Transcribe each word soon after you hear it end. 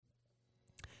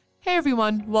Hey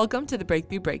everyone, welcome to the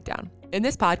Breakthrough Breakdown. In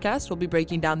this podcast, we'll be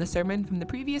breaking down the sermon from the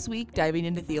previous week, diving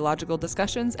into theological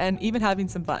discussions, and even having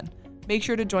some fun. Make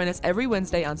sure to join us every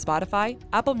Wednesday on Spotify,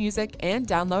 Apple Music, and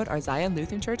download our Zion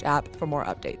Lutheran Church app for more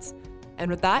updates. And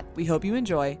with that, we hope you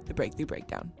enjoy the Breakthrough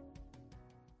Breakdown.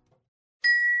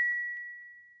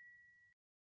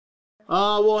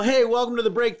 Well, hey, welcome to the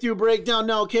Breakthrough Breakdown.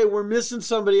 Now, okay, we're missing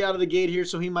somebody out of the gate here,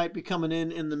 so he might be coming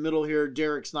in the middle here.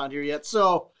 Derek's not here yet.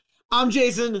 So, I'm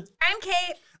Jason. I'm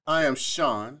Kate. I am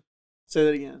Sean. Say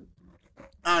that again.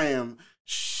 I am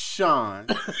Sean.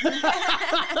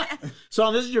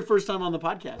 Sean, this is your first time on the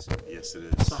podcast. Yes, it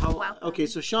is. So okay,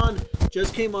 so Sean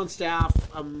just came on staff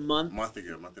a month Month and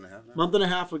a half now? month and a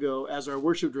half ago as our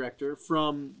worship director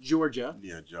from Georgia.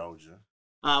 Yeah, Georgia.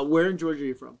 Where in Georgia are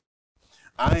you from?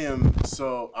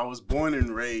 I was born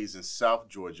and raised in South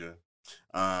Georgia,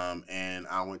 and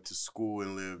I went to school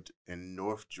and lived in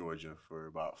North Georgia for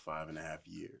about 5.5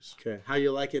 years. Okay, how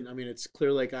you like it? I mean, it's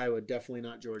Clear Lake, Iowa, definitely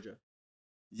not Georgia.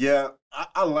 Yeah,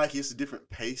 I like it. It's a different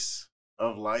pace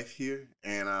of life here,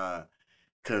 and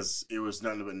because it was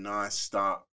nothing but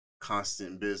nonstop,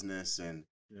 constant business, and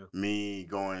me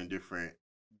going to different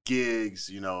gigs,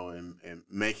 and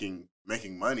making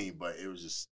money, but it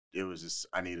was just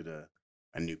I needed a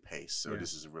new pace. So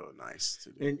this is real nice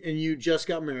to do. And you just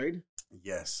got married?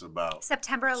 Yes, about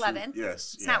September 11th.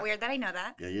 Yes. It's not weird that I know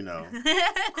that. Yeah,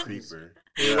 creeper.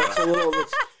 Yeah.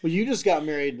 Well, you just got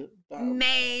married.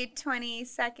 May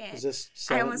 22nd. Is this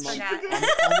I almost forgot.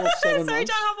 Almost 7 Sorry,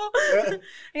 months? John Hubble.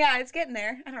 Yeah, it's getting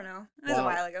there. I don't know. It was a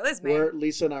while ago. It was May.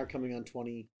 Lisa and I are coming on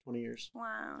 20 years.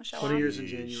 Wow. 20 years in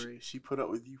January. She put up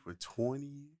with you for 20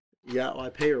 years? Yeah, well, I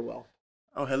pay her well.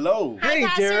 Oh, hello. Hi, Hey,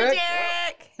 Pastor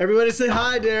Derek. Everybody say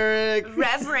hi, Derek.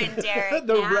 Reverend Derek.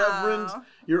 The now. Reverend,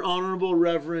 your Honorable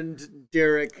Reverend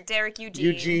Derek. Derek Eugene.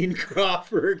 Eugene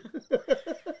Crawford.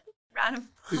 Round of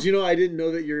Because I didn't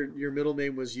know that your middle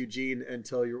name was Eugene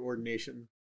until your ordination.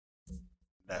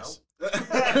 That's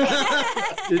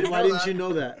Why didn't you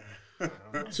know that?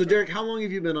 So, Derek, how long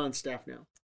have you been on staff now?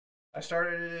 I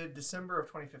started in December of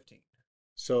 2015.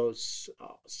 So, it's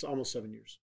almost 7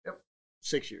 years. Yep.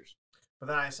 6 years. But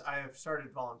then I have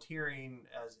started volunteering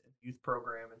as a youth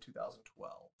program in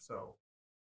 2012. So,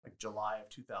 like July of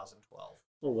 2012.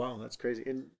 Oh, wow. That's crazy.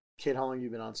 And, Kate, how long have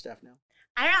you been on staff now?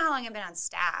 I don't know how long I've been on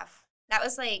staff. That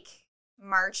was like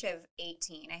March of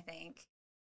 18, I think.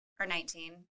 Or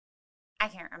 19. I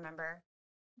can't remember.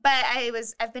 But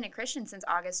I've been a Christian since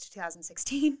August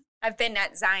 2016. I've been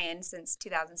at Zion since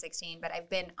 2016, but I've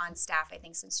been on staff, I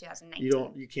think, since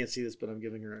 2019. You can't see this, but I'm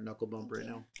giving her a knuckle bump right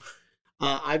now.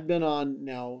 I've been on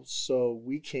now, so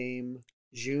we came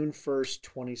June 1st,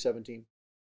 2017.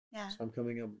 Yeah. So I'm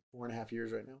coming up 4.5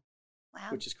 years right now. Wow.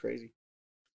 Which is crazy.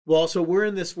 Well, so we're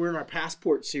in our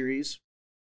Passport series.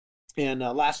 And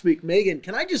last week, Megan,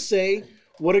 can I just say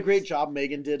what a great job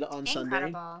Megan did on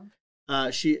Incredible.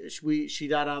 Sunday? She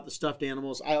got out the stuffed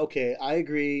animals. I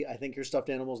agree. I think your stuffed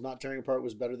animals not tearing apart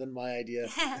was better than my idea.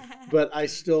 But I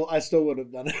still would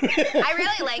have done it. I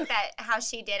really like that how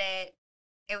she did it.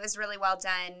 It was really well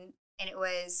done, and it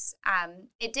was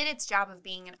it did its job of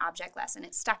being an object lesson.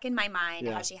 It stuck in my mind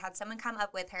how she had someone come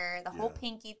up with her, the whole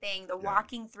pinky thing, the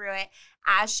walking through it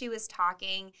as she was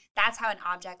talking. That's how an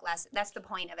object lesson. That's the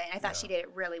point of it. And I thought she did it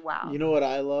really well. You know what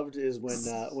I loved is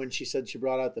when she said she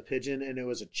brought out the pigeon and it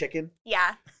was a chicken.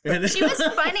 Yeah, she was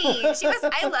funny.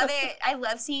 I love it. I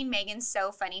love seeing Megan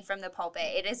so funny from the pulpit.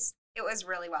 It was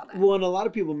really well done. Well, and a lot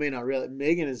of people may not realize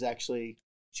Megan is actually.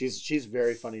 She's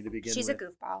very funny to begin with. She's a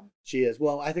goofball. She is.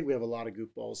 Well, I think we have a lot of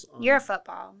goofballs. You're a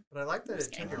football. But I like that it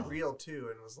took it real, too,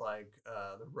 and was like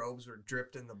the robes were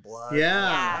dripped in the blood.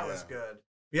 Yeah. That was good.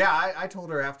 Yeah, I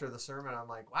told her after the sermon, I'm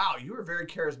like, wow, you were very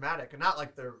charismatic. And not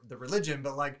like the religion,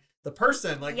 but like the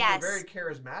person. Like, you were very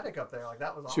charismatic up there. Like,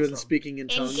 that was awesome. She wasn't speaking in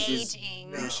tongues.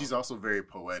 Engaging. She's also very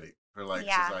poetic. She's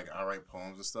like, I write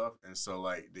poems and stuff. And so,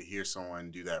 like, to hear someone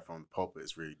do that from the pulpit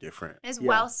is really different. It was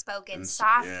well-spoken,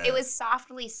 soft. Yeah. It was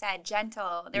softly said,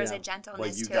 gentle. There was a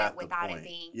gentleness to it without it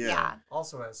being,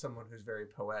 Also, as someone who's very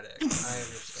poetic, I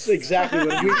understand. Exactly.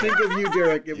 When we think of you,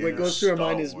 Derek, what goes through our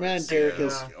mind is, man, Derek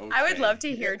is... Okay. I would love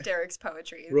to hear Derek's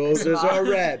poetry. Roses are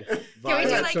red, Can we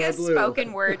do, like, a blue.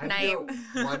 spoken word night?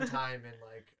 One time in,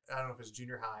 like, I don't know if it was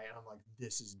junior high, and I'm like,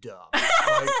 this is dumb.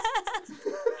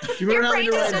 Do you remember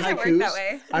having to write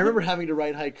haikus? I remember having to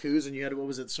write haikus, and you had, what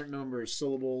was it, a certain number of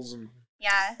syllables. And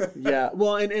Yeah. Yeah.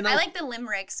 Well, and I like the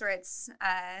limericks where it's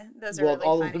those are really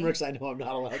all funny. the limericks I know I'm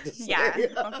not allowed to say. Yeah.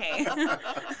 Okay.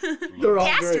 They're all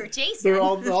Pastor Jason. They're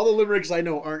all the limericks I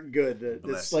know aren't good.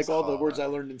 It's like all the hard. words I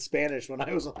learned in Spanish when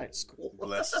I was in high school.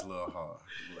 Bless is a little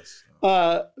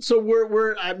hard. So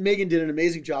Megan did an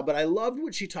amazing job, but I loved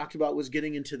what she talked about was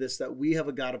getting into this, that we have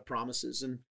a God of promises,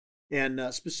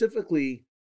 and specifically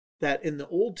that in the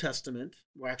Old Testament,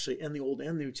 well, actually in the Old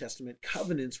and New Testament,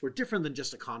 covenants were different than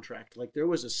just a contract. Like there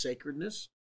was a sacredness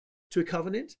to a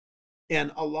covenant,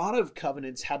 and a lot of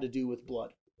covenants had to do with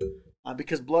blood,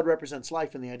 because blood represents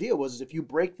life. And the idea was, if you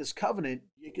break this covenant,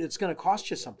 it's going to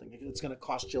cost you something. It's going to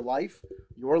cost you life,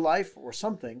 your life, or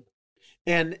something.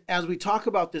 And as we talk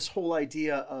about this whole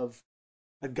idea of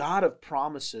a God of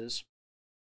promises,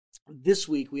 this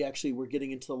week we're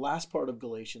getting into the last part of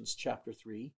Galatians chapter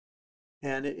 3.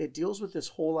 And it deals with this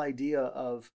whole idea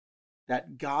of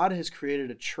that God has created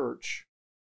a church,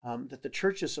 that the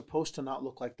church is supposed to not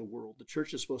look like the world. The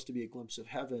church is supposed to be a glimpse of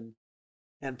heaven.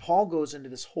 And Paul goes into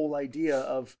this whole idea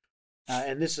of,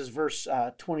 and this is verse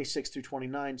 26 through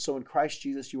 29, so in Christ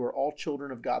Jesus you are all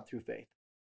children of God through faith.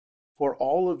 For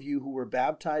all of you who were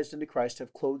baptized into Christ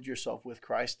have clothed yourself with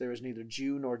Christ. There is neither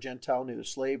Jew nor Gentile, neither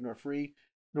slave nor free,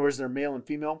 nor is there male and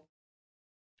female.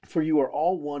 For you are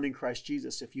all one in Christ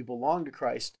Jesus. If you belong to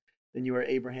Christ, then you are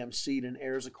Abraham's seed and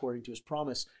heirs according to his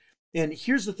promise. And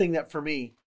here's the thing that for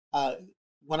me,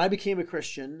 when I became a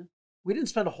Christian, we didn't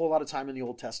spend a whole lot of time in the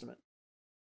Old Testament.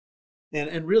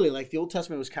 And really, like, the Old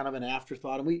Testament was kind of an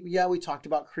afterthought. And we talked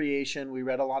about creation. We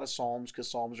read a lot of Psalms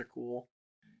because Psalms are cool.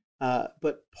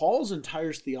 But Paul's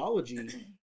entire theology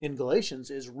in Galatians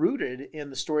is rooted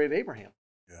in the story of Abraham.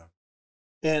 Yeah.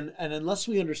 And unless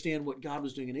we understand what God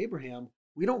was doing in Abraham,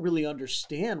 we don't really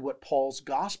understand what Paul's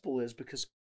gospel is, because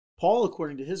Paul,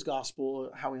 according to his gospel,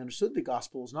 how he understood the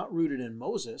gospel, is not rooted in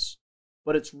Moses,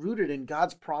 but it's rooted in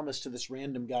God's promise to this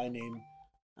random guy named,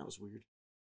 that was weird.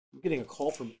 I'm getting a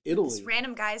call from Italy. This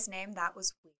random guy's name, that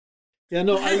was weird. Yeah,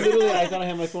 no, I thought I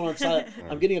had my phone on silent.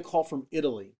 I'm getting a call from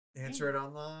Italy. Answer it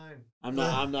online. I'm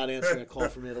not answering a call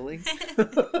from Italy. Put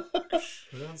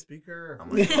it on speaker.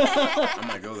 I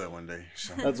might go there one day.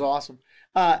 So. That's awesome.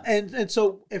 And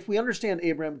so if we understand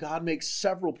Abraham, God makes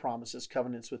several promises,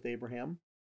 covenants with Abraham.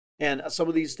 And some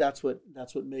of these, that's what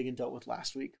Megan dealt with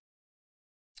last week.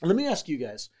 Let me ask you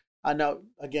guys. Now,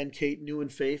 again, Kate, new in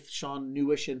faith. Sean,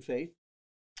 newish in faith.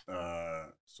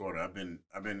 Sort of.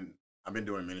 I've been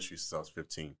doing ministry since I was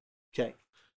 15. Okay.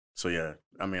 So yeah,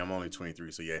 I mean, I'm only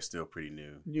 23, so yeah, it's still pretty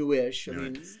new. Newish. I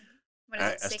mean, what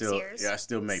is it, 6 years? Yeah, I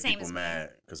still make Same people as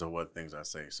mad because of what things I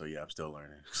say. So yeah, I'm still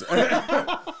learning.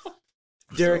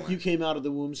 Derek, you came out of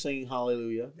the womb singing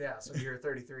hallelujah. Yeah, so you're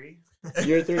 33.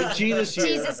 You're 30. Jesus year.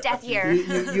 Jesus death year.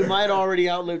 You might already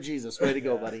outlive Jesus. Way to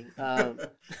go, buddy.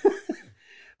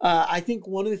 I think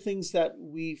one of the things that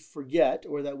we forget,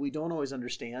 or that we don't always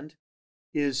understand,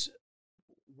 is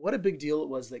what a big deal it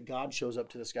was that God shows up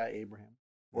to this guy Abraham,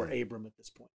 or Abram at this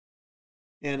point.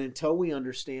 And until we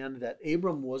understand that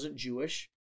Abram wasn't Jewish,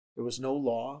 there was no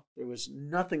law, there was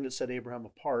nothing that set Abraham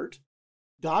apart.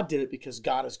 God did it because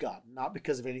God is God, not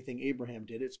because of anything Abraham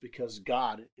did. It's because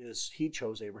he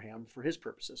chose Abraham for his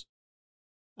purposes.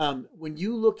 When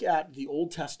you look at the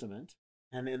Old Testament,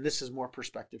 and this is more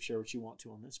perspective, share what you want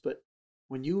to on this, but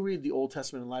when you read the Old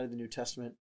Testament in light of the New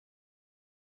Testament,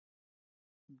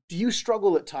 do you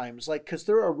struggle at times? Like, because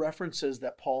there are references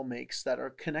that Paul makes that are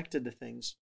connected to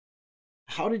things.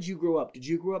 How did you grow up? Did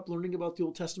you grow up learning about the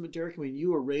Old Testament, Derek? I mean,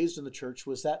 you were raised in the church.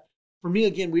 Was that, for me,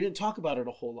 again, we didn't talk about it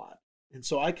a whole lot. And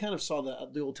so I kind of saw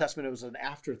the Old Testament, it was an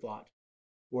afterthought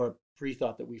or a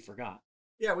pre-thought that we forgot.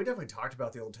 Yeah, we definitely talked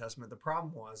about the Old Testament. The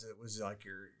problem was it was like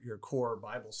your core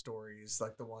Bible stories,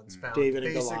 like the ones found David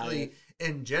basically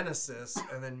in Genesis,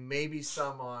 and then maybe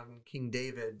some on King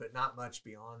David, but not much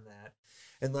beyond that,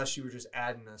 unless you were just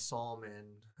adding a psalm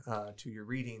in to your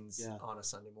readings on a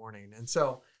Sunday morning. And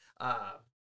so,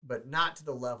 but not to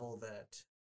the level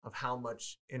of how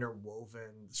much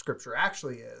interwoven Scripture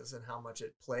actually is, and how much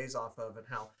it plays off of, and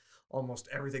how almost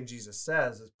everything Jesus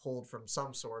says is pulled from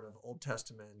some sort of Old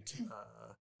Testament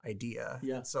idea.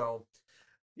 Yeah. So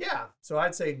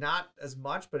I'd say not as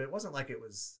much, but it wasn't like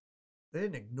they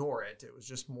didn't ignore it. It was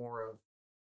just more of,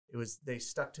 they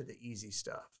stuck to the easy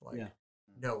stuff, like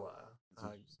Noah,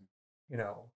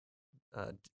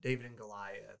 David and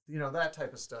Goliath, that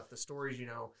type of stuff. The stories,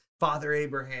 Father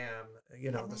Abraham,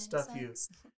 the stuff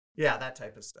Yeah, that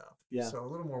type of stuff. Yeah. So a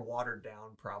little more watered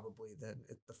down probably than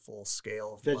at the full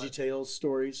scale of VeggieTales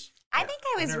stories. I think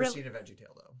I was I've never really seen a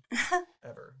VeggieTale though.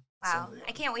 Ever. Wow, Somebody I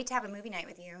else. can't wait to have a movie night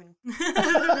with you.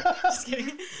 Just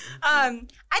kidding. I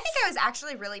think I was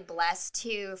actually really blessed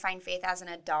to find faith as an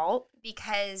adult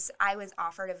because I was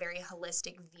offered a very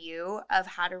holistic view of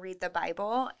how to read the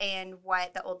Bible and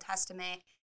what the Old Testament,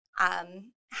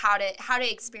 how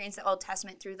to experience the Old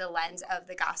Testament through the lens of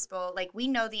the gospel. Like, we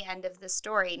know the end of the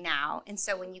story now, and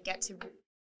so when you get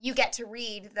to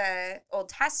read the Old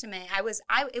Testament, it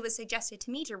was suggested to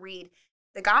me to read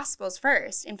the Gospels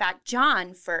first, in fact,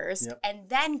 John first, and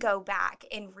then go back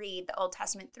and read the Old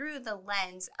Testament through the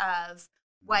lens of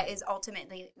what is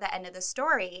ultimately the end of the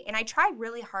story. And I try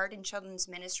really hard in children's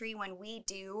ministry when we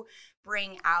do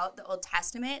bring out the Old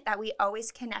Testament that we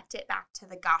always connect it back to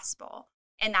the gospel.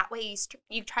 And that way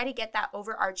you try to get that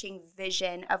overarching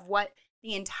vision of what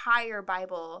the entire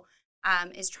Bible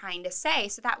is trying to say.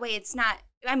 So that way it's not,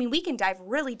 I mean, we can dive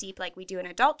really deep like we do in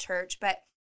adult church, but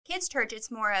kids' church,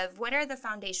 it's more of what are the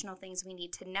foundational things we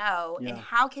need to know and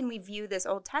how can we view this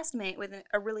Old Testament with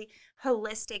a really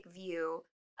holistic view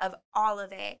of all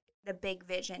of it, the big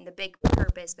vision, the big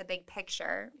purpose, the big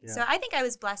picture. Yeah. So I think I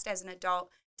was blessed as an adult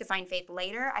to find faith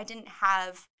later. I didn't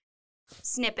have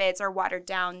snippets or watered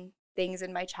down things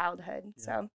in my childhood. Yeah.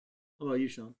 So how about you,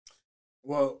 Sean?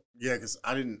 Well, yeah, because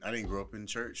I didn't grow up in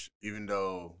church, even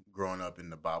though growing up in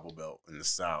the Bible Belt in the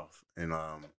South. And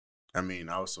I mean,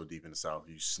 I was so deep in the South.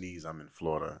 You sneeze, I'm in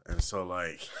Florida, and so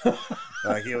like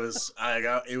it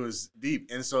was deep.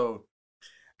 And so,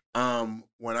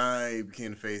 when I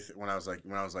became faith, when I was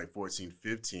like 14,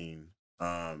 15,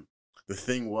 the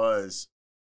thing was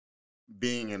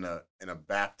being in a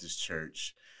Baptist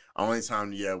church. Only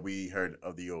time we heard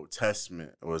of the Old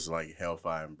Testament was like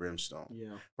hellfire and brimstone.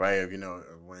 Yeah. Right.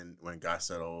 When God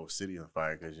set the whole city on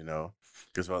fire because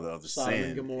of all the other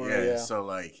sin. Yeah. So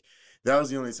like. That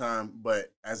was the only time, I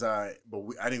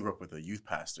didn't grow up with a youth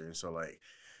pastor, and so like,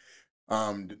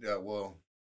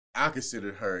 I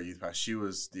considered her a youth pastor. She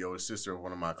was the older sister of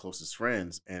one of my closest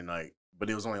friends, and like, but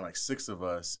it was only like 6 of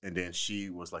us, and then she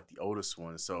was like the oldest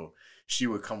one, so she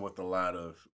would come with a lot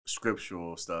of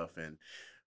scriptural stuff, and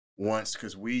once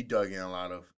because we dug in a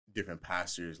lot of different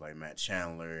pastors like Matt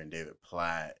Chandler and David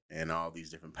Platt and all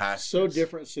these different pastors. So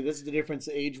different. So this is the difference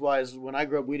age-wise. When I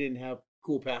grew up, we didn't have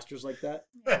cool pastors like that.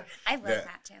 Yeah. I love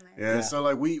Matt Chandler. Yeah, so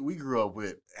like we grew up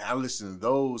with, I listened to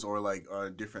those or like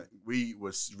we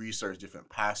would research different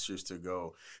pastors to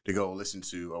go listen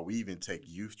to, or we even take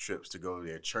youth trips to go to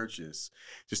their churches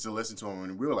just to listen to them.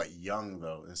 And we were like young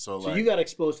though, and so like you got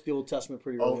exposed to the Old Testament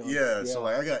pretty early on. Yeah, so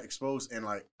like I got exposed, and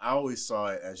like I always saw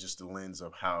it as just the lens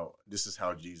of this is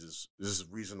the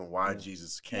reason why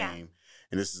Jesus came,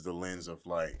 and this is the lens of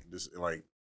this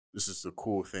is the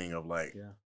cool thing of like.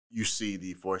 Yeah. You see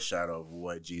the foreshadow of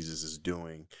what Jesus is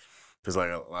doing, because like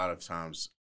a lot of times,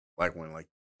 like when like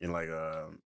in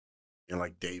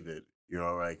David,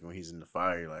 like when he's in the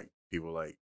fire, like people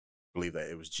like believe that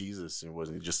it was Jesus and it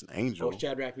wasn't just an angel. Oh,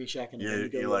 Shadrach, Meshach, and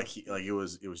Abednego.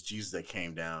 It was Jesus that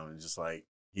came down, and just like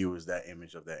he was that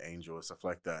image of that angel and stuff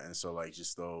like that, and so like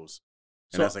just those.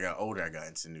 And as I got older, I got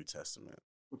into New Testament.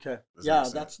 Okay,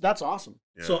 that's awesome.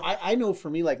 Yeah. So I know for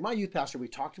me, like my youth pastor, we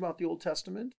talked about the Old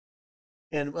Testament.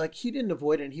 And like he didn't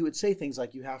avoid it, and he would say things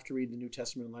like, you have to read the New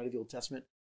Testament in light of the Old Testament,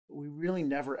 but we really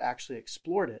never actually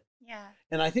explored it. Yeah.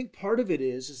 And I think part of it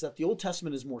is that the Old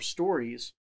Testament is more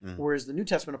stories, whereas the New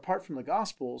Testament, apart from the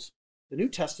Gospels, the New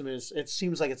Testament it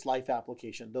seems like it's life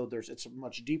application, though it's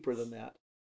much deeper than that.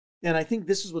 And I think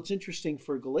this is what's interesting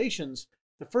for Galatians.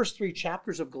 The first 3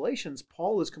 chapters of Galatians,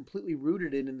 Paul is completely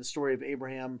rooted in the story of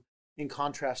Abraham in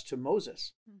contrast to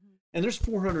Moses. Mm-hmm. And there's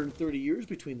 430 years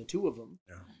between the two of them.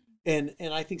 Yeah. And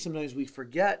I think sometimes we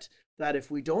forget that if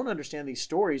we don't understand these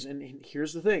stories, and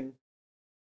here's the thing,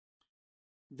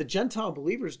 the Gentile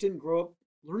believers didn't grow up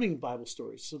learning Bible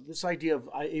stories. So this idea of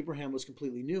Abraham was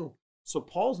completely new. So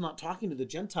Paul's not talking to the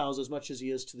Gentiles as much as he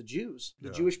is to the Jews,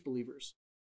 the Jewish believers.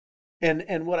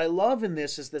 And what I love in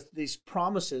this is that these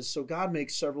promises, so God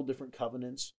makes several different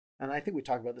covenants, and I think we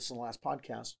talked about this in the last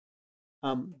podcast,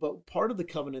 but part of the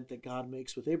covenant that God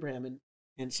makes with Abraham,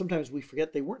 and sometimes we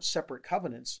forget they weren't separate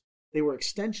covenants. They were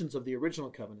extensions of the original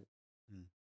covenant.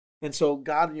 And so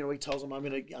God, he tells them, I'm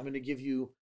going to give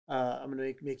you, I'm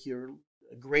going to make you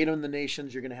great on the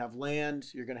nations. You're going to have land.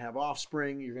 You're going to have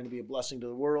offspring. You're going to be a blessing to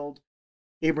the world.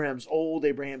 Abraham's old.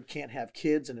 Abraham can't have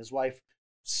kids. And his wife,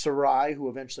 Sarai, who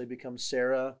eventually becomes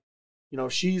Sarah,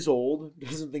 she's old,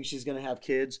 doesn't think she's going to have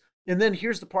kids. And then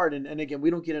here's the part, and again,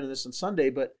 we don't get into this on Sunday,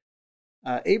 but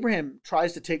Abraham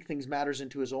tries to take matters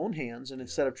into his own hands. And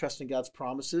instead of trusting God's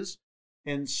promises,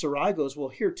 And Sarai goes, well,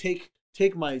 here, take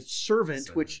my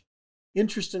servant, which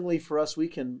interestingly for us, we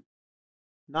can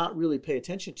not really pay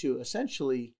attention to.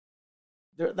 Essentially,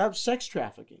 that's sex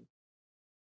trafficking.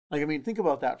 Like, I mean, think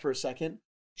about that for a second.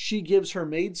 She gives her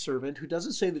maidservant, who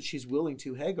doesn't say that she's willing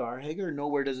to, Hagar. Hagar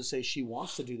nowhere does it say she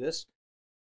wants to do this.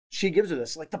 She gives her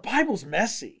this. Like, the Bible's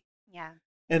messy. Yeah.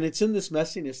 And it's in this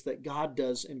messiness that God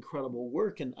does incredible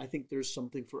work. And I think there's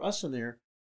something for us in there,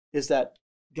 is that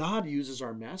God uses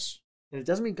our mess, and it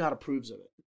doesn't mean God approves of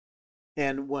it.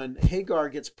 And when Hagar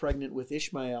gets pregnant with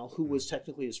Ishmael, who was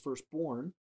technically his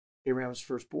firstborn, Abraham's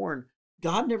firstborn,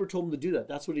 God never told him to do that.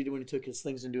 That's what he did when he took his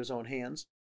things into his own hands.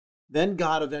 Then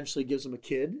God eventually gives him a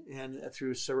kid, and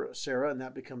through Sarah, and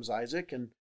that becomes Isaac, and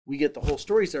we get the whole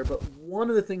stories there. But one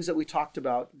of the things that we talked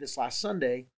about this last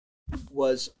Sunday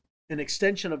was an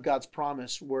extension of God's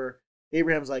promise, where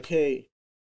Abraham's like, hey,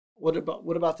 what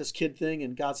about this kid thing?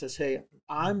 And God says, hey,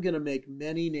 I'm going to make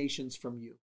many nations from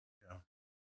you. Yeah.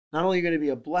 Not only are you going to be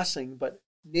a blessing, but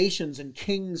nations and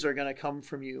kings are going to come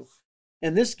from you.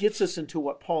 And this gets us into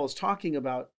what Paul is talking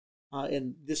about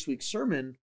in this week's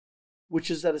sermon,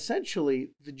 which is that essentially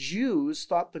the Jews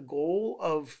thought the goal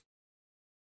of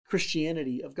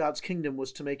Christianity, of God's kingdom,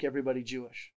 was to make everybody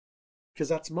Jewish, because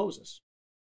that's Moses.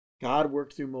 God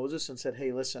worked through Moses and said,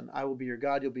 hey, listen, I will be your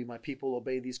God, you'll be my people,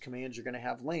 obey these commands, you're going to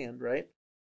have land, right?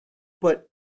 But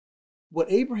what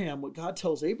God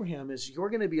tells Abraham is, you're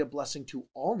going to be a blessing to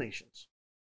all nations,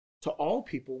 to all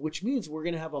people, which means we're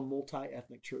going to have a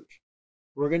multi-ethnic church.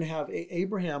 We're going to have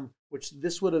Abraham, which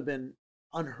this would have been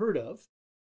unheard of.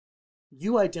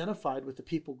 You identified with the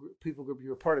people group you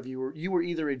were part of. You were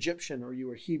either Egyptian, or you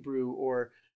were Hebrew,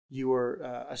 or you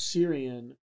were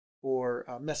Assyrian, or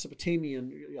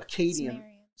Mesopotamian, Akkadian,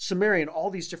 Sumerian,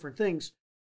 all these different things.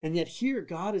 And yet here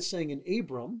God is saying, in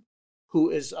Abram, who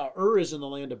is is in the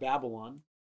land of Babylon,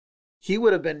 he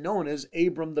would have been known as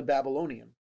Abram the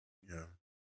Babylonian. Yeah.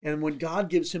 And when God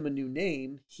gives him a new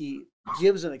name, he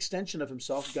gives an extension of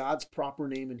himself. God's proper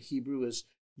name in Hebrew is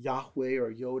Yahweh, or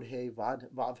Yod-He,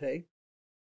 Vav-He.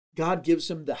 God gives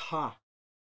him the Ha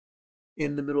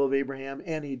in the middle of Abraham,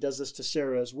 and he does this to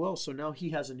Sarah as well. So now he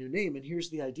has a new name. And here's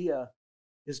the idea,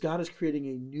 is God is creating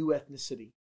a new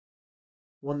ethnicity,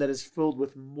 one that is filled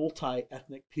with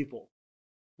multi-ethnic people.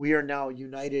 We are now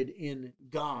united in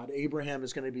God. Abraham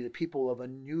is going to be the people of a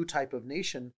new type of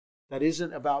nation that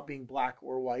isn't about being black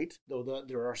or white, though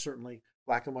there are certainly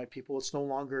black and white people. It's no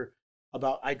longer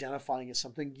about identifying as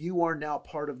something. You are now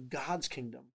part of God's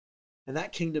kingdom. And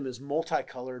that kingdom is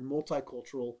multicolored,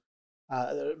 multicultural,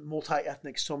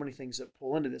 multi-ethnic, so many things that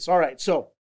pull into this. All right, so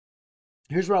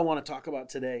here's what I want to talk about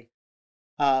today.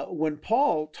 When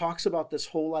Paul talks about this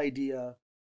whole idea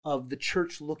of the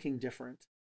church looking different,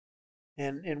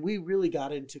 and we really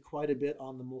got into quite a bit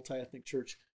on the multi-ethnic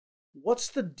church, what's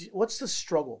the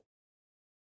struggle?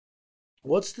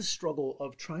 What's the struggle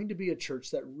of trying to be a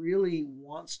church that really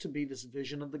wants to be this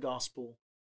vision of the gospel,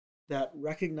 that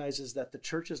recognizes that the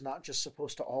church is not just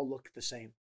supposed to all look the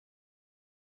same,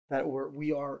 that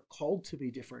we are called to be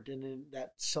different, and in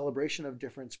that celebration of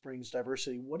difference brings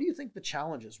diversity? What do you think the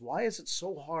challenge is? Why is it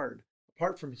so hard,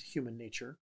 apart from human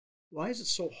nature, why is it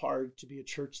so hard to be a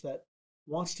church that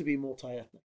wants to be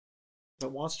multi-ethnic, that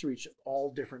wants to reach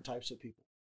all different types of people?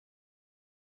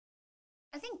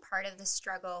 I think part of the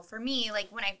struggle for me, like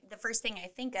the first thing I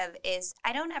think of is,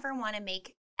 I don't ever want to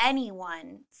make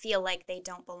anyone feel like they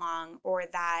don't belong, or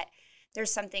that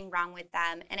there's something wrong with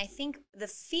them. And I think the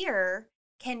fear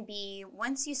can be,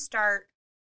 once you start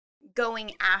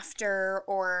going after,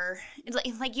 or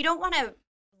like you don't want to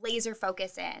laser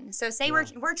focus in. So say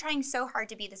we're trying so hard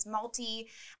to be this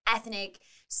multi-ethnic,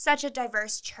 such a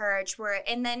diverse church,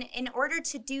 and then in order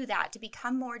to do that, to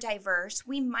become more diverse,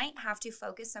 we might have to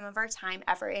focus some of our time,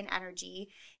 effort, and energy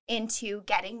into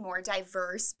getting more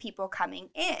diverse people coming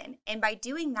in. And by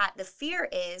doing that, the fear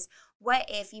is, what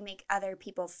if you make other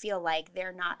people feel like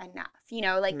they're not enough?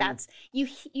 That's,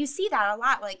 you see that a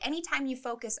lot. Like, anytime you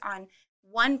focus on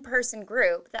one person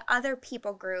group, the other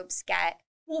people groups get,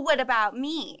 well, what about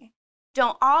me?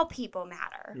 Don't all people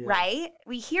matter, right?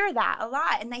 We hear that a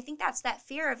lot. And I think that's that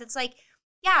fear of, it's like,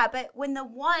 yeah, but when the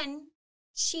one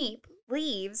sheep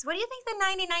leaves, what do you think the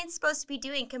 99 is supposed to be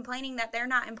doing? Complaining that they're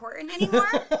not important anymore?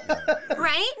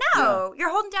 Right? No,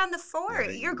 you're holding down the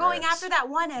fort. You're going after that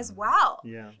one as well.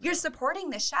 You're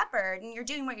supporting the shepherd, and you're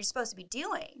doing what you're supposed to be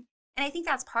doing. And I think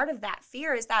that's part of that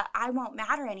fear, is that I won't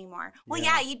matter anymore. Well,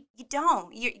 you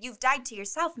don't. You've died to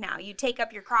yourself now. You take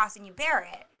up your cross and you bear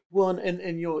it. Well, and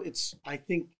I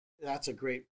think that's a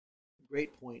great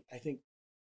point. I think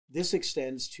this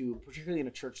extends to, particularly in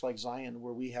a church like Zion,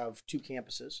 where we have two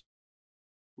campuses.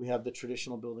 We have the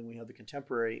traditional building, we have the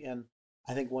contemporary. And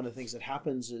I think one of the things that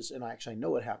happens is, and I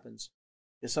know it happens,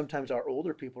 is sometimes our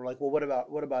older people are like, well,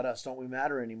 what about us? Don't we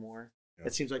matter anymore? Yeah.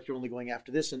 It seems like you're only going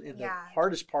after this. And the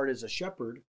hardest part as a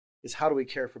shepherd is how do we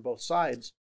care for both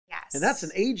sides? Yes. And that's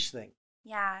an age thing.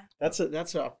 Yeah. That's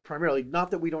a primarily, not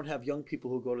that we don't have young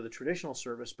people who go to the traditional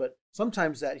service, but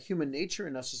sometimes that human nature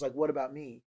in us is like, what about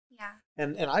me? Yeah.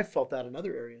 And I've felt that in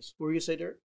other areas. What were you going to say,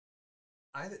 Derek?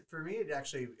 For me,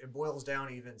 it boils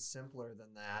down even simpler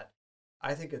than that.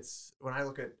 I think it's, when I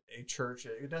look at a church,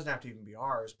 it doesn't have to even be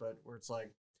ours, but where it's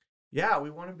like, yeah,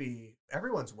 we want to be,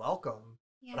 everyone's welcome,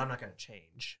 but I'm not going to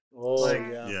change. Oh, like,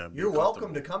 yeah. You're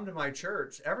welcome to come to my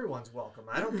church. Everyone's welcome.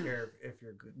 I don't care if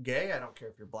you're gay. I don't care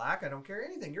if you're black. I don't care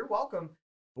anything. You're welcome,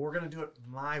 but we're going to do it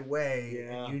my way,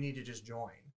 and you need to just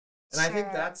join. And I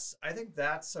think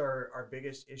that's our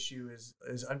biggest issue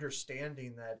is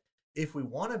understanding that if we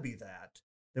want to be that,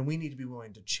 then we need to be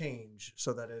willing to change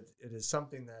so that it is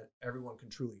something that everyone can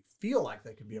truly feel like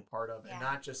they can be a part of, and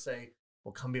not just say,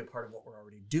 well, come be a part of what we're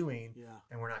already doing,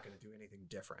 and we're not going to do anything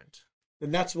different.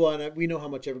 And that's why we know how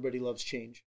much everybody loves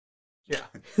change. Yeah.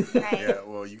 Right. Yeah.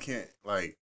 Well, you can't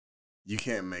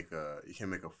make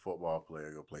a football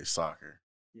player go play soccer.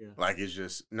 Yeah. Like, it's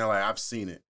just, like, I've seen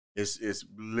it. It's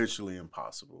literally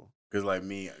impossible. Because, like,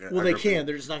 me. Well, they can.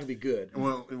 They're just not going to be good.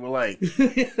 Well, like,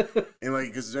 and, like,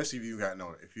 because especially if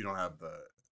you don't have the,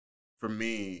 for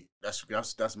me,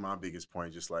 that's my biggest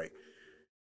point. Just like,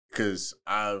 because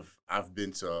I've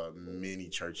been to many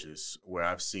churches where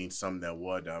I've seen some that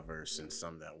were diverse and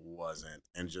some that wasn't.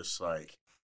 And just, like,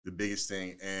 the biggest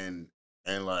thing, and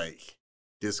like,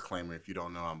 disclaimer, if you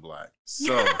don't know, I'm black.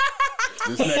 So.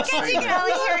 This next statement. You can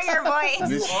only hear your voice.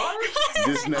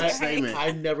 This next statement. I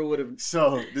never would have.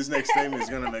 So this next statement is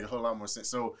gonna make a whole lot more sense.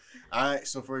 So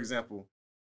for example,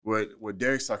 what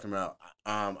Derek's talking about,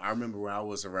 I remember when I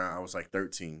was like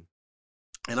 13,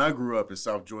 and I grew up in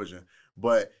South Georgia,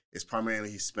 but it's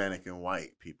primarily Hispanic and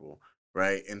white people,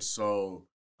 right? And so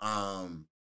I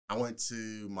went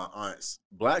to my aunt's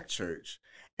black church,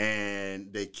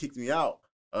 and they kicked me out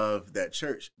of that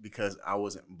church because I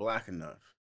wasn't black enough.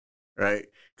 Right?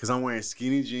 Because I'm wearing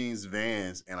skinny jeans,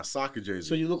 Vans, and a soccer jersey.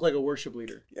 So you look like a worship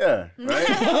leader. Yeah, right?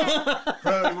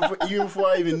 Even before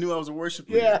I even knew I was a worship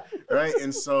leader. Yeah. Right?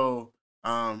 And so,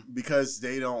 because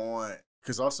they don't want,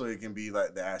 because also it can be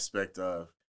like the aspect of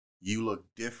you look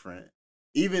different.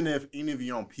 Even if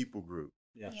you're on people group,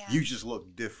 you just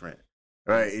look different.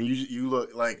 Right? And you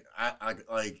look like,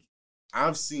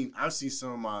 I've seen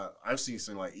some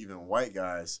like even white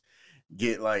guys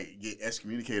get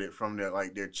excommunicated from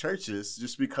their churches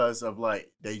just because of like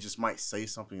they just might say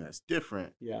something that's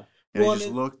different. Yeah. And they just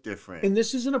look different. And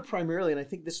this isn't and I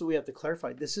think this is what we have to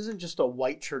clarify. This isn't just a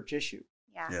white church issue.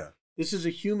 Yeah. This is a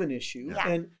human issue. Yeah.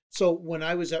 And so when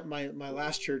I was at my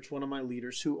last church, one of my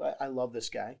leaders, who I love this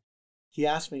guy, he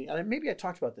asked me, and maybe I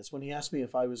talked about this when he asked me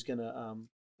if I was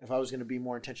gonna be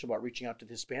more intentional about reaching out to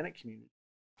the Hispanic community,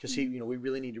 because we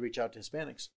really need to reach out to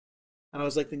Hispanics. And I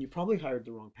was like, then you probably hired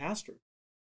the wrong pastor.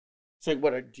 It's like,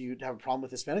 what, do you have a problem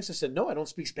with Hispanics? I said, no, I don't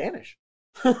speak Spanish.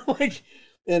 But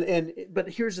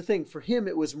here's the thing. For him,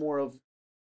 it was more of,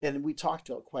 and we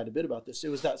talked quite a bit about this, it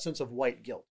was that sense of white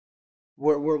guilt.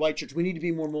 We're a white church. We need to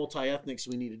be more multi-ethnic, so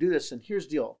we need to do this. And here's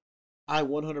the deal. I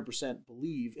 100%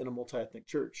 believe in a multi-ethnic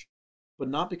church, but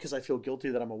not because I feel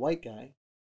guilty that I'm a white guy.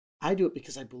 I do it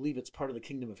because I believe it's part of the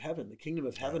kingdom of heaven. The kingdom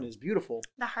of heaven is beautiful.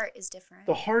 The heart is different.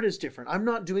 The heart is different. I'm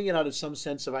not doing it out of some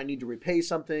sense of I need to repay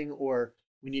something or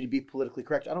we need to be politically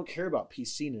correct. I don't care about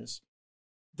PC-ness.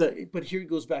 But here it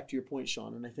goes back to your point,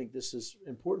 Sean, and I think this is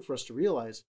important for us to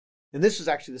realize. And this is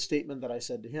actually the statement that I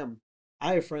said to him.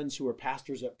 I have friends who are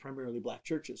pastors at primarily black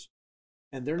churches,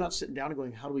 and they're not sitting down and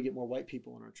going, how do we get more white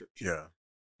people in our church? Yeah.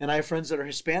 And I have friends that are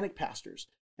Hispanic pastors,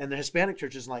 and the Hispanic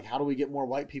church is like, how do we get more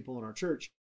white people in our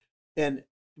church? And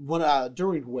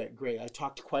during Gray, I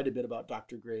talked quite a bit about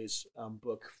Dr. Gray's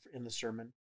book in the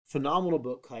sermon. Phenomenal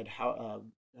book called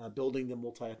Building the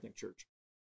Multi-Ethnic Church.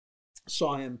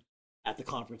 Saw him at the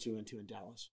conference we went to in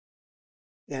Dallas.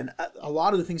 And a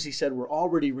lot of the things he said were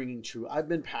already ringing true. I've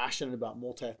been passionate about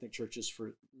multi-ethnic churches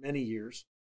for many years.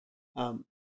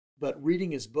 But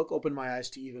reading his book opened my eyes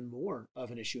to even more of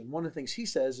an issue. And one of the things he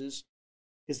says is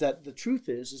that the truth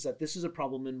is that this is a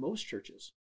problem in most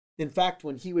churches. In fact,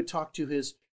 when he would talk to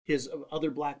his other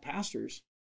black pastors,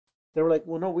 they were like,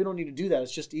 well, no, we don't need to do that.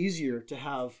 It's just easier to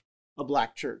have a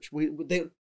black church. We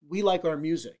like our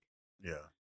music. Yeah.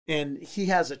 And he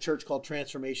has a church called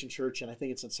Transformation Church, and I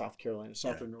think it's in South Carolina, It's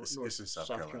in South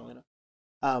Carolina.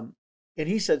 And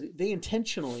he said they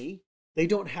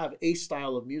don't have a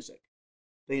style of music.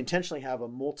 They intentionally have a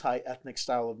multi-ethnic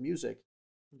style of music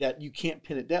that you can't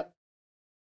pin it down.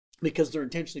 because they're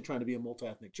intentionally trying to be a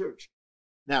multi-ethnic church.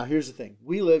 Now, here's the thing.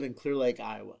 We live in Clear Lake,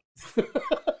 Iowa.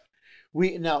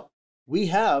 We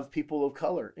have people of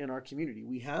color in our community.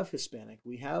 We have Hispanic,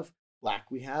 we have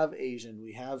Black, we have Asian,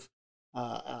 we have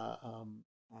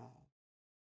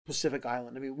Pacific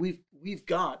Island. I mean, we've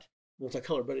got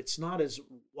multicolor, but it's not as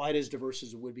wide as diverse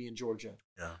as it would be in Georgia,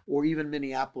 or even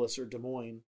Minneapolis or Des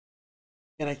Moines.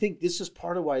 And I think this is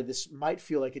part of why this might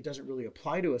feel like it doesn't really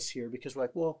apply to us here, because we're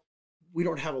like, well, we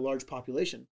don't have a large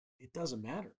population. It doesn't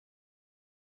matter.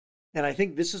 And I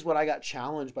think this is what I got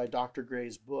challenged by Dr.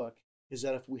 Gray's book, is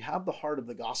that if we have the heart of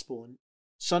the gospel, and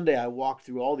Sunday I walked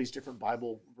through all these different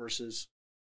Bible verses,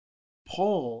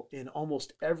 Paul, in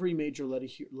almost every major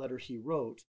letter he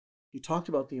wrote, he talked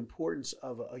about the importance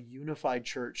of a unified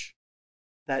church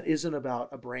that isn't about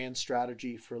a brand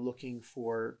strategy for looking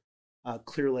for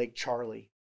Clear Lake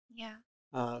Charlie,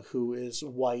 who is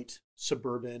white,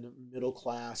 suburban, middle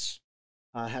class,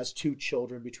 has 2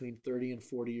 children between 30 and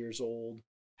 40 years old,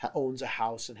 owns a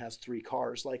house and has 3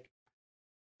 cars. Like,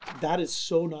 that is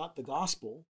so not the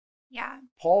gospel. Yeah.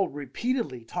 Paul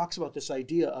repeatedly talks about this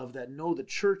idea of that, no, the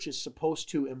church is supposed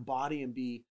to embody and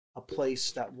be a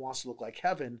place that wants to look like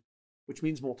heaven, which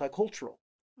means multicultural.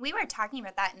 We were talking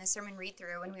about that in the sermon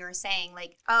read-through when we were saying,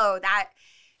 like, oh, that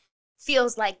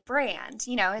feels like brand.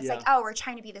 You know, it's like, oh, we're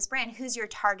trying to be this brand. Who's your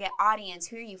target audience?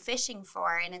 Who are you fishing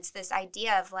for? And it's this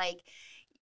idea of, like,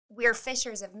 we're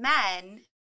fishers of men,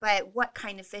 but what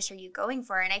kind of fish are you going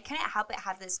for? And I couldn't help but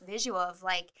have this visual of,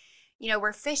 like, you know,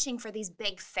 we're fishing for these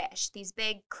big fish, these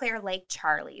big Clear Lake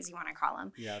Charlies, you want to call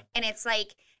them. Yeah. And it's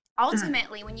like,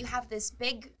 ultimately, when you have this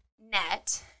big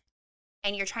net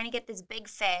and you're trying to get this big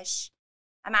fish,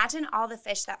 imagine all the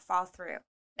fish that fall through,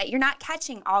 that you're not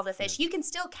catching all the fish. You can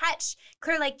still catch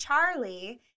Clear Lake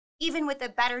Charlie even with a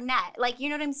better net. Like, you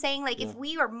know what I'm saying? Like, if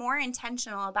we are more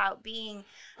intentional about being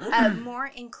a more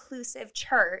inclusive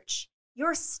church,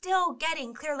 you're still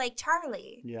getting Clear Lake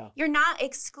Charlie. Yeah. You're not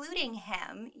excluding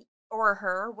him or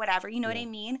her, whatever, you know what I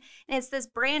mean? And it's this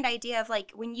brand idea of,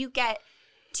 like, when you get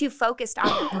too focused on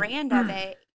the brand of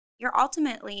it, you're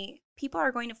ultimately, people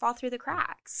are going to fall through the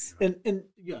cracks. And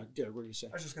yeah, Derek, what do you say?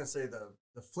 I was just going to say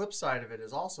the flip side of it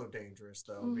is also dangerous,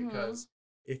 though, because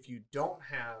if you don't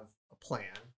have a plan,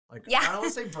 like, I don't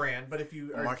want to say brand, but if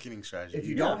you are marketing strategy, if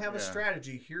you don't have a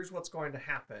strategy, here's what's going to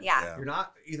happen. You're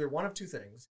not either one of two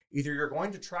things. Either you're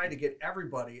going to try to get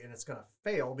everybody and it's going to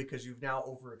fail because you've now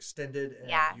overextended and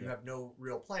you have no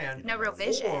real plan. No real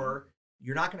vision. Or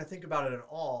you're not going to think about it at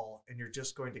all and you're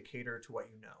just going to cater to what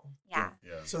you know. Yeah.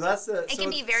 So that's the... It can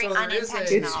be very unintentional.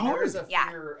 It's hard. There is a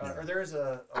fear, or there is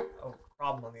a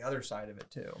problem on the other side of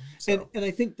it too. So. And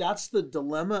I think that's the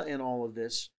dilemma in all of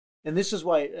this. And this is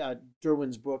why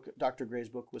Derwin's book, Dr. Gray's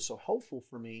book, was so helpful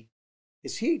for me,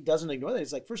 is he doesn't ignore that.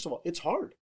 He's like, first of all, it's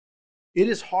hard. It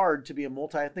is hard to be a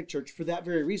multi-ethnic church for that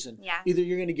very reason. Yeah. Either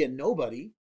you're going to get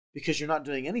nobody because you're not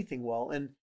doing anything well,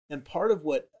 and part of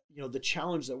what, you know, the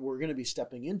challenge that we're going to be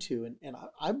stepping into, and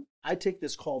I take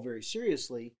this call very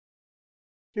seriously.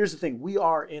 Here's the thing: we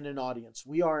are in an audience,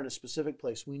 we are in a specific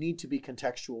place. We need to be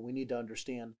contextual. We need to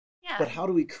understand. Yeah. But how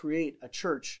do we create a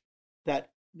church that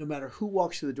no matter who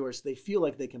walks through the doors, they feel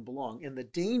like they can belong? And the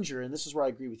danger, and this is where I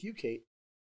agree with you, Kate,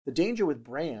 the danger with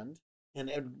brand, and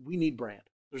we need brand.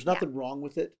 There's nothing wrong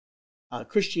with it.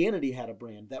 Christianity had a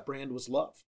brand. That brand was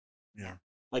love. Yeah.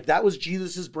 Like, that was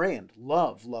Jesus's brand.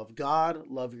 Love. Love God,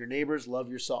 love your neighbors, love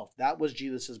yourself. That was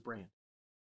Jesus's brand.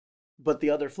 But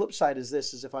the other flip side is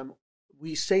this, is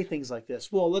we say things like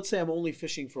this. Well, let's say I'm only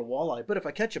fishing for walleye, but if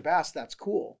I catch a bass, that's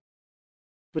cool.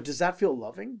 But does that feel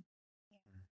loving?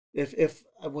 If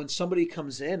when somebody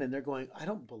comes in and they're going, I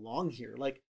don't belong here.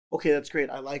 Like, okay, that's great.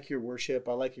 I like your worship.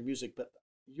 I like your music, but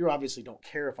you obviously don't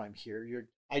care if I'm here.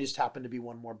 I just happen to be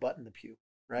one more butt in the pew,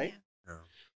 right? Yeah.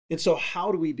 And so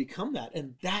how do we become that?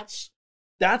 And that's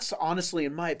honestly,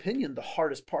 in my opinion, the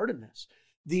hardest part in this.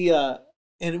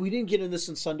 And we didn't get into this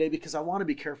on Sunday because I want to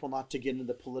be careful not to get into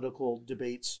the political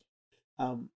debates.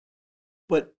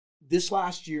 But this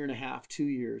last year and a half, 2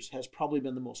 years, has probably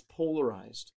been the most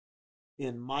polarized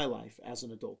in my life as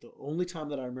an adult. The only time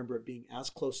that I remember it being as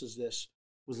close as this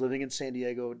was living in San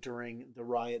Diego during the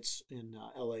riots in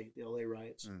LA, the LA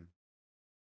riots.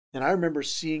 And I remember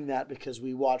seeing that because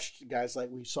we watched guys like,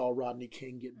 we saw Rodney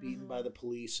King get beaten by the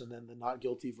police and then the not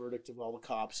guilty verdict of all the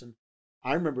cops. And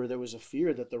I remember there was a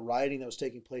fear that the rioting that was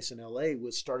taking place in LA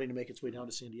was starting to make its way down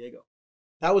to San Diego.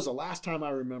 That was the last time I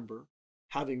remember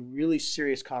having really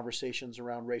serious conversations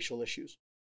around racial issues.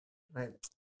 Right.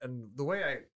 And the way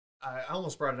I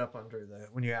almost brought it up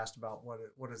when you asked about what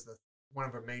is one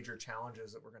of the major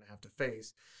challenges that we're going to have to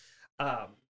face.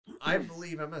 I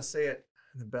believe, I'm going to say it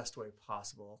in the best way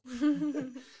possible.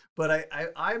 But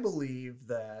I believe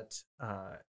that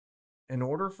in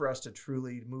order for us to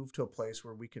truly move to a place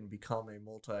where we can become a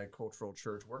multicultural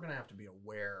church, we're going to have to be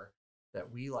aware that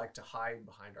we like to hide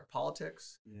behind our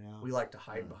politics. Yeah. We like to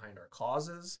hide behind our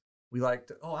causes. We like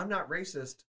to, I'm not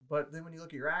racist. But then when you look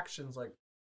at your actions, like,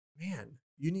 man,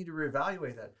 you need to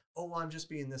reevaluate that. Oh, well, I'm just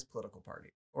being this political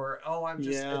party. Or, oh, I'm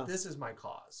just, this is my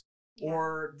cause. Yeah.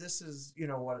 Or this is,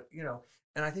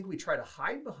 and I think we try to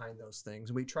hide behind those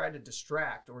things. We try to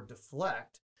distract or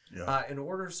deflect in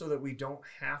order so that we don't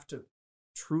have to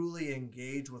truly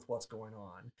engage with what's going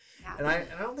on. Yeah. And I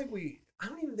don't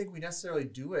even think we necessarily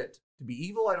do it to be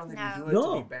evil. I don't think we do it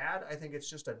to be bad. I think it's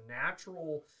just a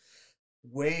natural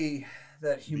way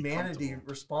that humanity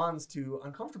responds to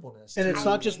uncomfortableness. And it's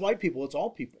not just white people, it's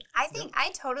all people.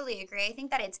 I totally agree. I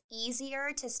think that it's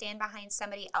easier to stand behind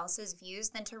somebody else's views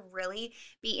than to really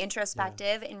be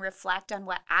introspective and reflect on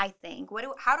what I think.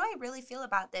 How do I really feel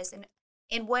about this?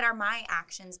 And what are my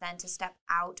actions then to step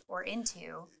out or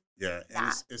into? Yeah,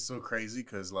 and it's so crazy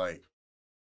because, like,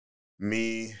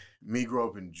 me grew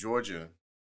up in Georgia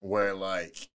where,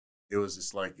 like, it was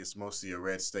just like it's mostly a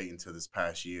red state until this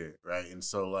past year, right? And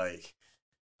so, like,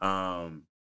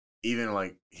 even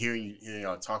like hearing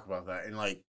y'all talk about that and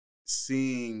like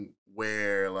seeing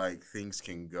where like things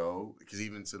can go, because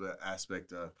even to the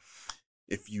aspect of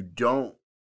if you don't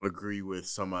agree with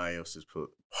somebody else's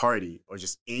party or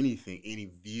just anything, any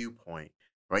viewpoint,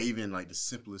 right? Even like the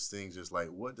simplest things, just like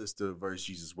what does the verse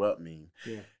Jesus wept mean?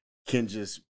 Yeah, can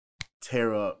just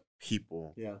tear up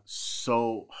people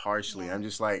so harshly. I'm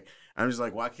just like,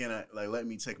 why can't I, like, let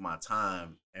me take my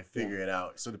time and figure it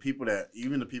out? So the people that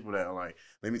are like,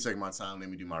 let me take my time, let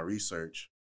me do my research,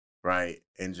 right?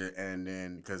 And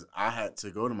then because I had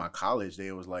to go to my college,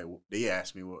 they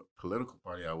asked me what political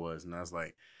party I was, and I was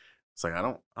like, it's like I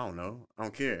don't know, I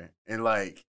don't care, and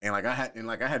I had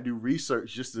to do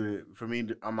research just for me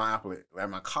to, on my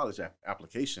college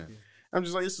application. Yeah. I'm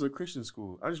just like, this is a Christian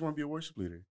school. I just want to be a worship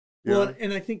leader. Well,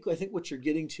 and I think what you're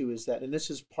getting to is that, and this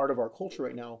is part of our culture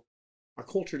right now, our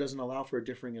culture doesn't allow for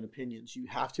differing in opinions. You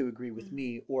have to agree with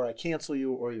me, or I cancel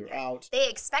you, or you're out. They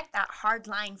expect that hard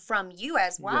line from you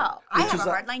as well. I have a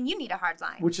hard line, you need a hard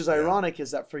line. Which is ironic, is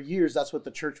that for years, that's what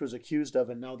the church was accused of,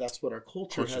 and now that's what our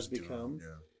culture has become.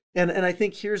 And I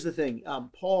think here's the thing.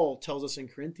 Paul tells us in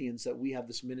Corinthians that we have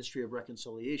this ministry of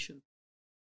reconciliation.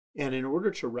 And in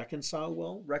order to reconcile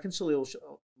well,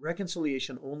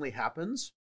 reconciliation only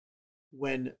happens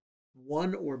when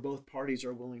one or both parties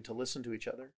are willing to listen to each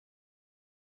other.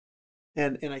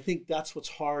 And I think that's what's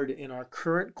hard in our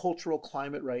current cultural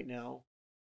climate right now.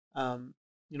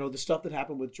 The stuff that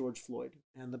happened with George Floyd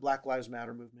and the Black Lives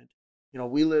Matter movement.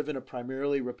 We live in a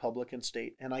primarily Republican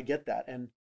state, and I get that.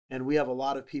 And we have a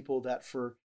lot of people that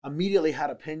immediately had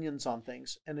opinions on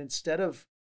things. And instead of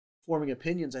forming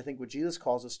opinions, I think what Jesus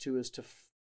calls us to is to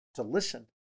listen,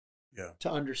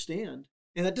 to understand.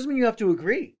 And that doesn't mean you have to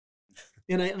agree.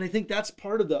 And I think that's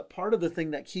part of the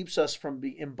thing that keeps us from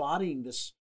embodying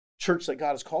this church that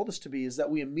God has called us to be, is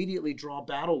that we immediately draw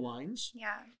battle lines.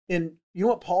 Yeah. And you know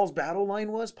what Paul's battle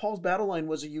line was? Paul's battle line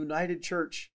was a united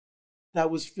church that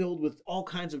was filled with all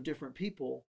kinds of different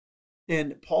people.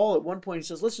 And Paul at one point he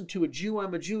says, listen, to a Jew,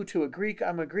 I'm a Jew. To a Greek,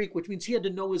 I'm a Greek, which means he had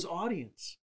to know his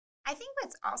audience. I think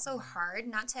what's also hard,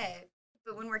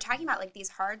 but when we're talking about like these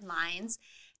hard lines,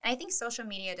 and I think social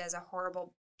media does a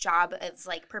horrible job of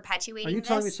like perpetuating this. Are you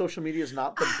telling me social media is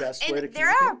not the best way to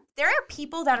communicate? There are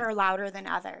people that are louder than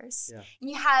others. Yeah.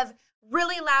 And you have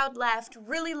really loud left,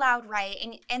 really loud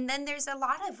right, and then there's a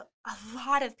lot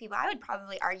of people, I would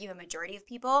probably argue a majority of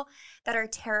people, that are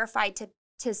terrified to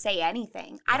say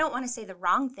anything. I don't want to say the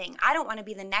wrong thing. I don't want to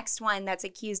be the next one that's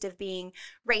accused of being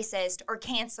racist or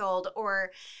canceled or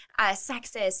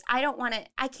sexist.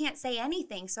 I can't say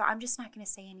anything, so I'm just not going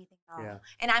to say anything at all. Yeah.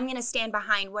 And I'm going to stand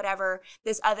behind whatever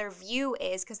this other view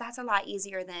is, because that's a lot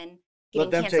easier than getting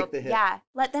canceled. Let them take the hit. Yeah,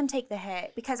 let them take the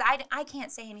hit, because I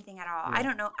can't say anything at all. Yeah. I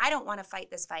don't know. I don't want to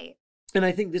fight this fight. And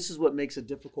I think this is what makes it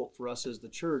difficult for us as the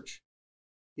church,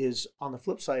 is on the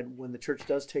flip side, when the church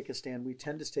does take a stand, we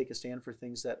tend to take a stand for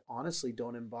things that honestly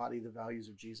don't embody the values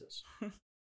of Jesus.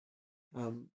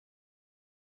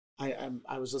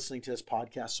 I was listening to this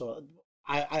podcast, so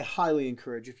I highly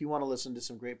encourage, if you want to listen to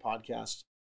some great podcasts,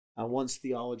 one's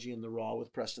Theology in the Raw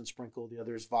with Preston Sprinkle, the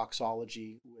other is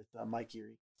Voxology with Mike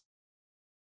Erie.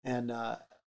 And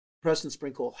Preston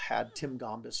Sprinkle had Tim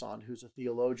Gombis on, who's a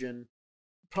theologian,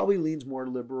 probably leans more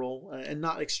liberal, and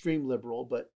not extreme liberal,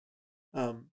 but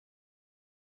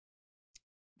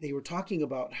they were talking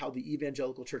about how the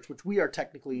evangelical church, which we are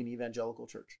technically an evangelical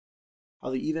church, how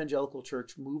the evangelical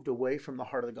church moved away from the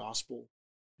heart of the gospel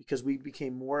because we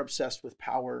became more obsessed with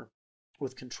power,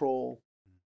 with control,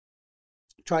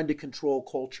 trying to control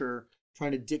culture,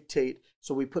 trying to dictate.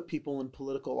 So we put people in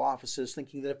political offices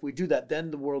thinking that if we do that,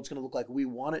 then the world's going to look like we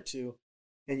want it to.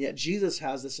 And yet Jesus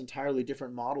has this entirely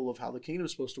different model of how the kingdom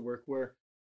is supposed to work, where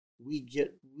we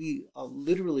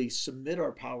literally submit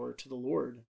our power to the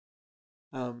Lord.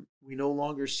 We no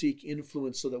longer seek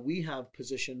influence so that we have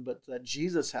position, but that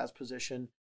Jesus has position.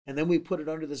 And then we put it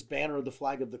under this banner of the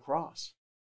flag of the cross.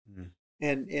 Mm.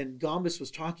 And Gombis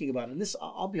was talking about it. And this,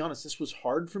 I'll be honest, this was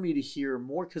hard for me to hear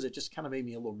more because it just kind of made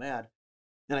me a little mad.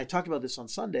 And I talked about this on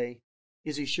Sunday,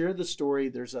 is he shared the story.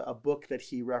 There's a book that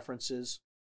he references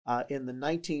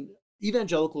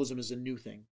evangelicalism is a new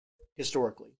thing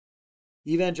historically.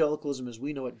 Evangelicalism, as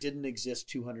we know it, didn't exist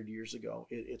 200 years ago.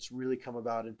 It's really come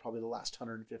about in probably the last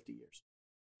 150 years.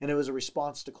 And it was a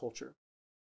response to culture.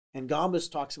 And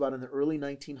Gombis talks about in the early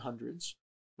 1900s,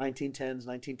 1910s,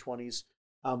 1920s,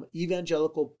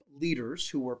 evangelical leaders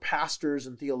who were pastors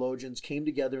and theologians came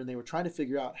together and they were trying to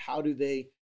figure out how do they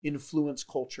influence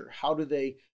culture? How do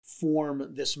they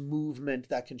form this movement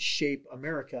that can shape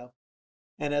America?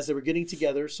 And as they were getting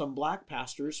together, some black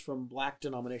pastors from black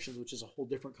denominations, which is a whole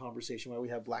different conversation why we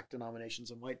have black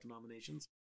denominations and white denominations,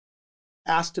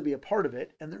 asked to be a part of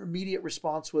it. And their immediate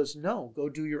response was, no, go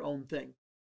do your own thing.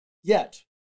 Yet,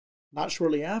 not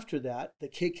shortly after that, the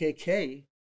KKK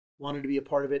wanted to be a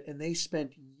part of it, and they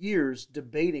spent years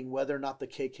debating whether or not the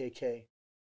KKK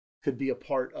could be a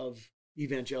part of the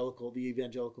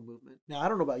evangelical movement. Now, I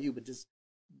don't know about you, but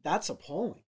that's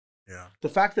appalling. Yeah. The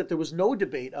fact that there was no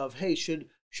debate of, hey, should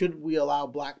we allow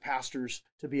black pastors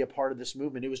to be a part of this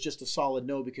movement? It was just a solid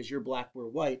no because you're black, we're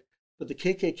white. But the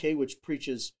KKK, which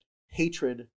preaches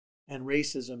hatred and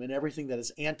racism and everything that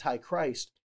is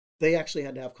anti-Christ, they actually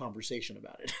had to have conversation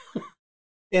about it.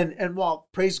 And while,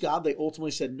 praise God, they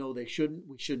ultimately said, no, we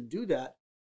shouldn't do that.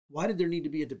 Why did there need to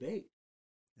be a debate?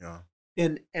 Yeah.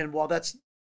 And while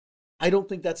I don't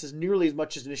think that's as nearly as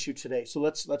much as an issue today. So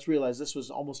let's realize this was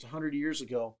almost 100 years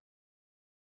ago.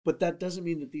 But that doesn't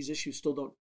mean that these issues still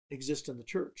don't exist in the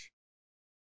church.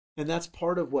 And that's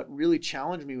part of what really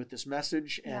challenged me with this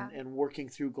message and working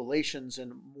through Galatians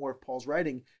and more of Paul's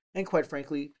writing. And quite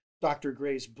frankly, Dr.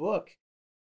 Gray's book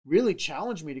really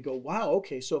challenged me to go, wow,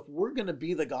 okay, so if we're going to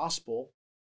be the gospel,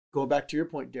 going back to your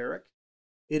point, Derek,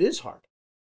 it is hard.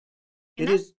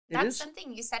 That's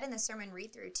something you said in the sermon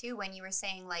read-through too, when you were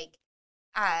saying like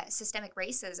systemic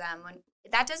racism. When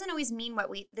that doesn't always mean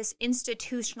this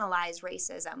institutionalized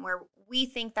racism, where we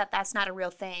think that that's not a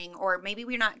real thing, or maybe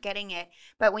we're not getting it.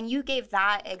 But when you gave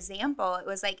that example, it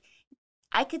was like,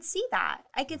 I could see that.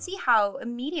 I could see how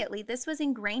immediately this was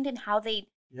ingrained in how they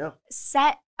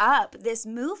set up this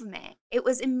movement. It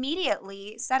was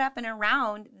immediately set up and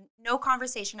around no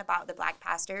conversation about the black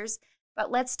pastors,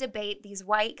 but let's debate these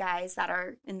white guys that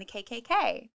are in the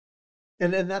KKK.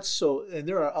 And that's so, and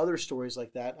there are other stories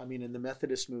like that. I mean, in the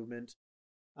Methodist movement,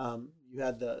 you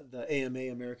had the AMA,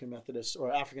 American Methodist,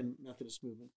 or African Methodist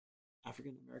movement.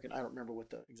 African American, I don't remember what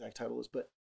the exact title is, but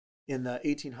in the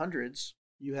 1800s,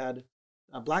 you had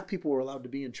black people were allowed to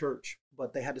be in church,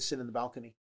 but they had to sit in the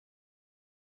balcony.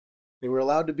 They were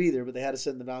allowed to be there, but they had to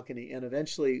sit in the balcony. And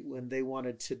eventually, when they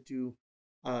wanted to do,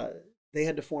 they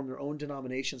had to form their own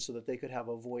denomination so that they could have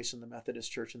a voice in the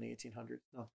Methodist church in the 1800s.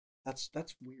 No, that's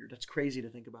weird. That's crazy to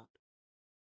think about.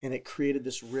 And it created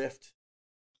this rift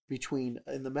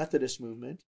in the Methodist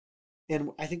movement. And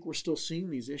I think we're still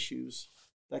seeing these issues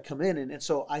that come in. And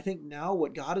so I think now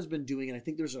what God has been doing, and I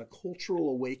think there's a cultural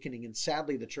awakening, and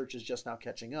sadly the church is just now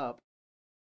catching up.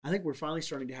 I think we're finally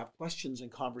starting to have questions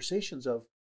and conversations of,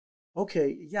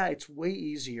 okay, yeah, it's way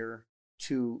easier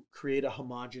to create a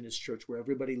homogenous church where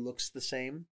everybody looks the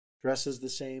same, dresses the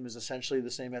same, is essentially the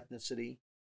same ethnicity.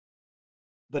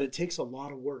 But it takes a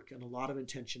lot of work and a lot of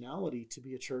intentionality to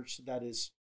be a church that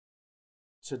is,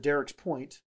 to Derek's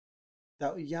point,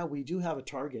 that, yeah, we do have a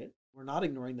target. We're not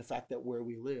ignoring the fact that where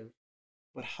we live.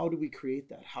 But how do we create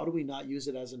that? How do we not use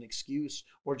it as an excuse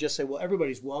or just say, well,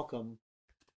 everybody's welcome,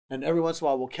 and every once in a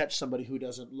while we'll catch somebody who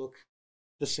doesn't look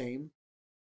the same?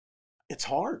 It's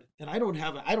hard, and I don't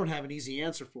have an easy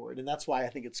answer for it, and that's why I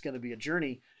think it's going to be a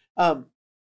journey.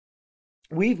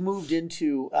 We've moved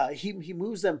into he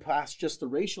moves them past just the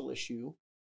racial issue,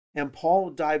 and Paul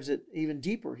dives it even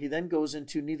deeper. He then goes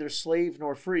into neither slave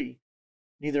nor free,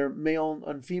 neither male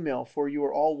nor female, for you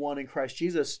are all one in Christ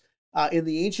Jesus. In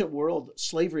the ancient world,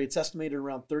 slavery, it's estimated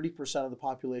around 30% of the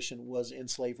population was in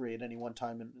slavery at any one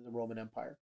time in the Roman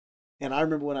Empire. And I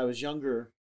remember when I was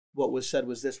younger, what was said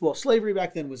was this: well, slavery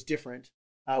back then was different.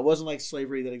 It wasn't like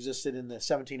slavery that existed in the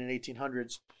 17 and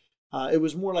 1800s. It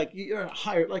was more like you're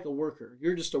hired like a worker.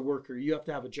 You're just a worker. You have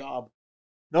to have a job.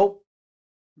 Nope.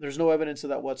 There's no evidence of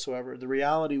that whatsoever. The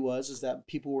reality is that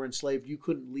people were enslaved. You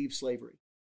couldn't leave slavery.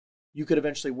 You could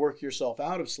eventually work yourself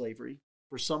out of slavery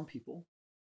for some people,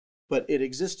 but it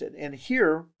existed. And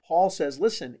here, Paul says,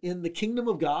 listen, in the kingdom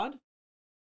of God,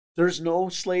 there's no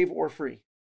slave or free.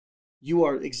 You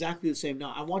are exactly the same.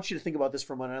 Now, I want you to think about this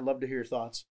for a moment. I'd love to hear your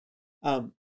thoughts.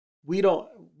 We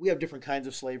have different kinds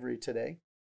of slavery today.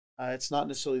 It's not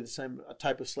necessarily the same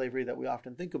type of slavery that we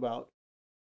often think about,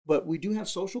 but we do have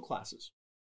social classes.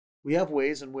 We have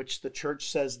ways in which the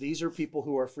church says these are people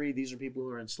who are free, these are people who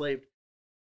are enslaved.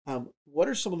 What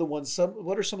are some of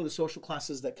the social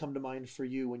classes that come to mind for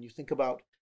you when you think about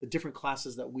the different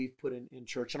classes that we've put in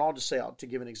church? And I'll just say, to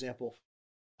give an example,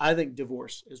 I think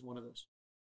divorce is one of those.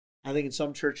 I think in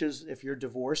some churches, if you're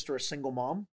divorced or a single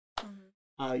mom,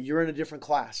 you're in a different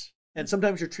class. And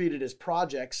sometimes you're treated as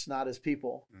projects, not as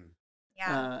people.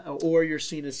 Yeah. Or you're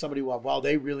seen as somebody, wow,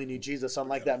 they really need Jesus,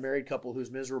 unlike that married couple who's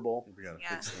miserable. We gotta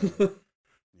fix that.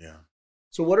 Yeah.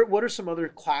 So what are some other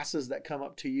classes that come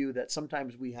up to you that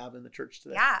sometimes we have in the church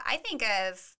today? Yeah, I think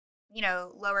of,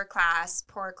 lower class,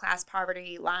 poor class,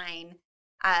 poverty line,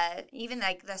 even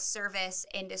like the service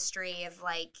industry of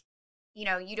like, you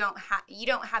don't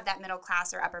have that middle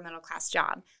class or upper middle class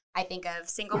job. I think of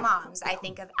single moms. I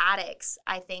think of addicts.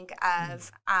 I think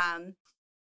of,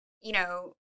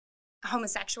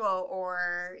 homosexual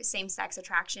or same-sex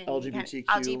attraction,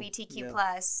 LGBTQ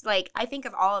plus. Like, I think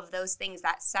of all of those things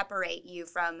that separate you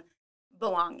from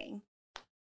belonging.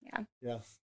 Yeah.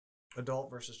 Adult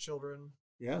versus children.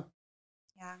 Yeah.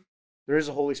 Yeah. There is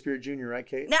a Holy Spirit Junior, right,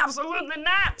 Kate? Absolutely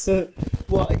not.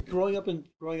 Well, growing up in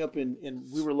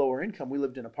we were lower income. We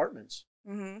lived in apartments,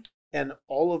 and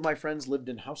all of my friends lived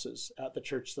in houses at the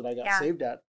church that I got saved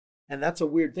at. And that's a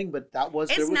weird thing, but that was.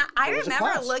 I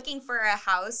remember looking for a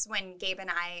house when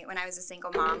I was a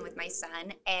single mom with my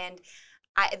son, and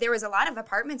there was a lot of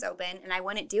apartments open, and I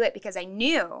wouldn't do it because I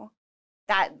knew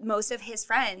that most of his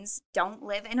friends don't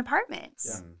live in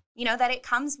apartments. Yeah. That it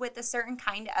comes with a certain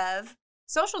kind of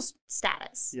social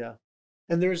status. Yeah,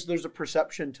 and there's a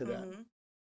perception to that.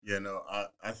 Yeah, no,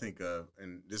 I think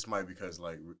and this might be because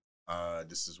like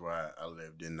this is where I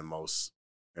lived in the most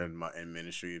in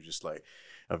ministry of just like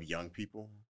of young people,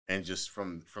 and just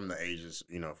from the ages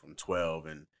from 12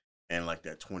 and like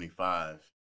that 25.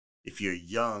 If you're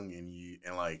young and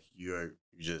you're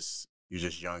just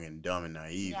young and dumb and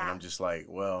naive, and I'm just like,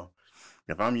 well,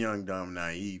 if I'm young, dumb,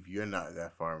 naive, you're not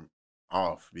that far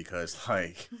off because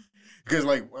as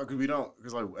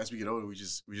we get older, we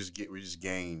just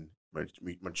gain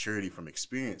maturity from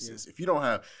experiences.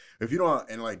 Yeah.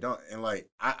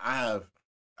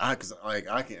 I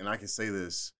can say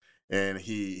this, and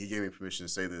he gave me permission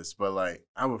to say this, but like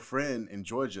I have a friend in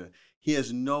Georgia, he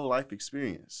has no life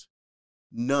experience,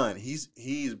 none. He's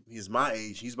my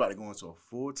age. He's about to go into a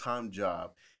full-time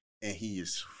job, and he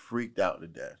is freaked out to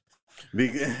death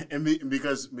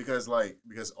because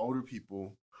older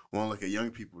people want to look at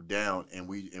young people down, and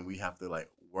we have to like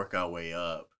work our way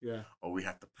up, or we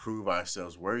have to prove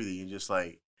ourselves worthy, and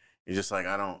I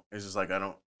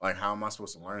don't. Like, how am I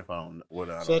supposed to learn if I don't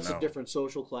know? So that's a different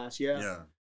social class, yeah.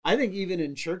 I think even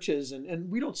in churches, and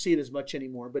we don't see it as much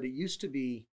anymore, but it used to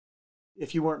be,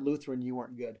 if you weren't Lutheran, you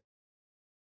weren't good.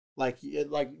 Like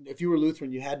if you were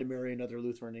Lutheran, you had to marry another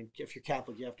Lutheran, and if you're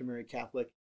Catholic, you have to marry Catholic.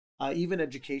 Even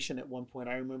education at one point,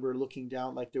 I remember looking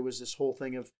down, like there was this whole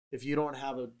thing of, if you don't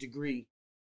have a degree,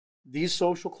 these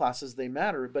social classes, they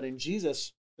matter, but in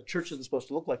Jesus, the church isn't supposed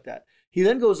to look like that. He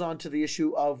then goes on to the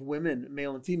issue of women,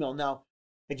 male and female. Now,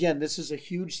 again, this is a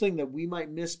huge thing that we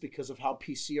might miss because of how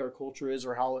PC our culture is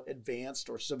or how advanced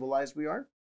or civilized we are.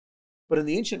 But in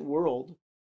the ancient world,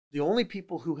 the only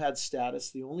people who had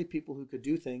status, the only people who could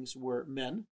do things were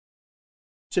men.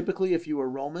 Typically, if you were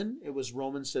Roman, it was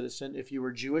Roman citizen. If you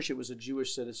were Jewish, it was a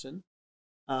Jewish citizen.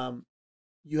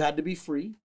 You had to be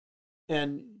free,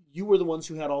 and you were the ones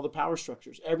who had all the power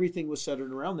structures. Everything was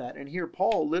centered around that. And here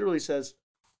Paul literally says,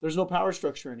 there's no power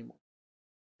structure anymore.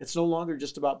 It's no longer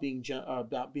just about being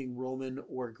Roman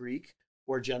or Greek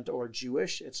or Gentile or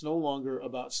Jewish. It's no longer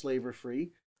about slave or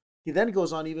free. He then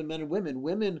goes on, even men and women.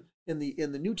 Women in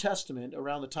the New Testament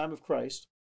around the time of Christ,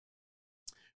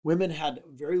 women had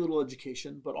very little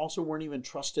education, but also weren't even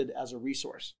trusted as a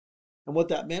resource. And what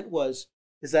that meant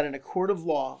is that in a court of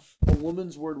law, a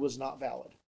woman's word was not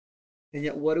valid. And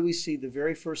yet, what do we see? The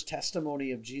very first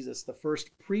testimony of Jesus, the first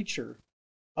preacher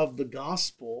of the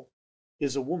gospel,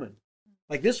 is a woman.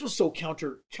 Like, this was so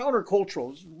countercultural, it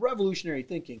was revolutionary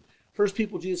thinking. First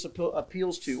people Jesus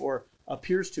appeals to or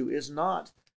appears to is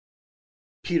not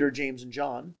Peter, James, and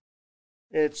John.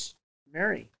 It's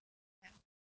Mary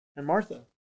and Martha.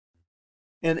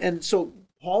 And so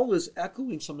Paul is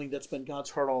echoing something that's been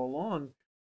God's heart all along.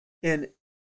 And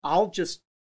I'll just,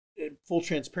 in full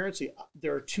transparency,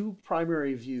 there are two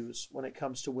primary views when it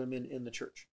comes to women in the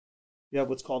church. You have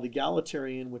what's called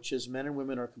egalitarian, which is men and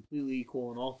women are completely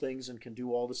equal in all things and can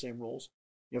do all the same roles.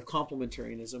 You have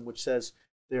complementarianism, which says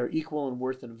they are equal in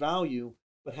worth and value,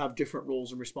 but have different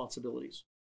roles and responsibilities.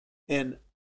 And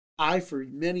I, for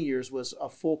many years, was a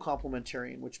full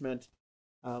complementarian, which meant,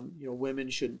 women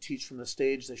shouldn't teach from the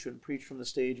stage. They shouldn't preach from the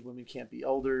stage. Women can't be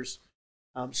elders.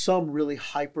 Some really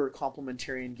hyper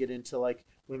complementarian get into like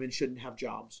women shouldn't have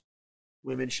jobs.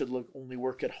 Women should only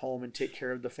work at home and take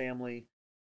care of the family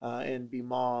and be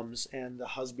moms, and the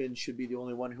husband should be the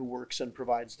only one who works and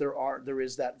provides. There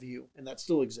is that view, and that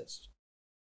still exists.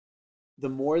 The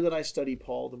more that I study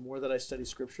Paul, the more that I study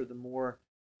Scripture, the more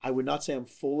I would not say I'm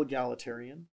full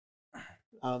egalitarian.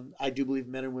 I do believe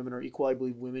men and women are equal. I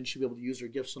believe women should be able to use their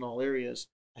gifts in all areas.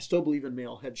 I still believe in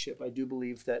male headship. I do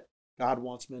believe that God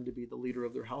wants men to be the leader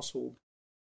of their household.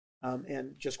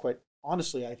 And just quite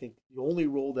honestly, I think the only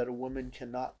role that a woman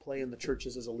cannot play in the church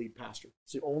is as a lead pastor.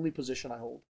 It's the only position I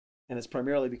hold. And it's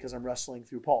primarily because I'm wrestling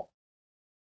through Paul.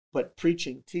 But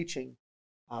preaching, teaching,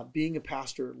 being a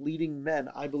pastor, leading men,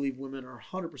 I believe women are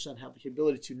 100% have the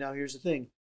capability to. Now, here's the thing.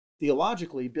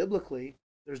 Theologically, biblically,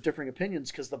 there's differing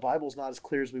opinions because the Bible's not as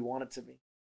clear as we want it to be.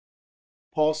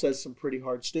 Paul says some pretty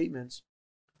hard statements.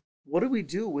 What do we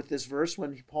do with this verse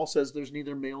when Paul says there's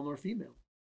neither male nor female?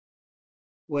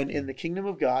 When in the kingdom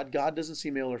of God, God doesn't see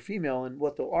male or female, and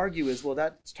what they'll argue is, well,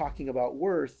 that's talking about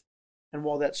worth, and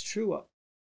while that's true,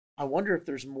 I wonder if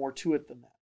there's more to it than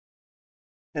that.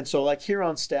 And so like here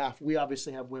on staff, we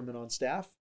obviously have women on staff.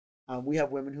 We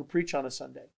have women who preach on a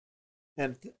Sunday.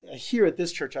 And here at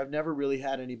this church, I've never really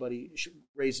had anybody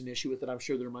raise an issue with it. I'm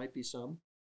sure there might be some.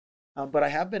 But I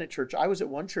have been at church. I was at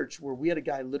one church where we had a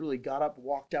guy literally got up,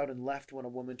 walked out, and left when a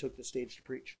woman took the stage to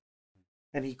preach.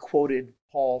 And he quoted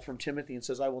Paul from Timothy and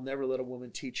says, I will never let a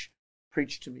woman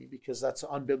preach to me because that's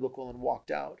unbiblical, and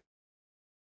walked out.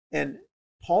 And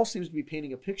Paul seems to be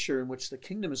painting a picture in which the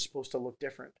kingdom is supposed to look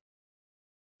different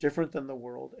than the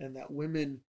world, and that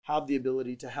women have the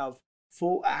ability to have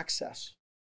full access.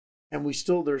 And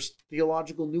there's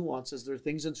theological nuances. There are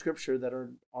things in Scripture that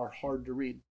are hard to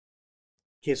read.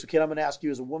 Okay, so Kate, I'm going to ask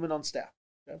you as a woman on staff.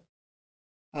 Okay,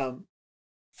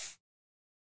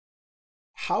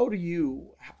 how do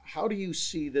you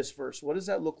see this verse? What does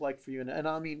that look like for you? And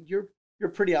I mean, you're a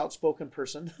pretty outspoken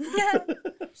person.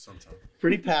 Sometimes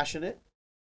pretty passionate.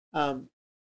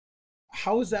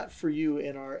 How is that for you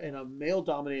in a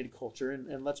male-dominated culture?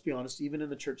 And let's be honest, even in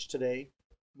the church today,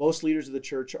 most leaders of the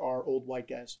church are old white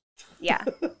guys. Yeah.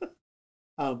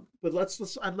 But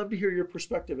I'd love to hear your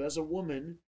perspective as a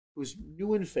woman who's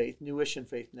newish in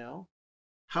faith now.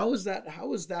 How did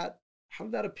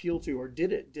that appeal to you, or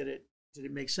did it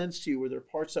make sense to you? Were there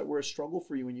parts that were a struggle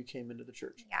for you when you came into the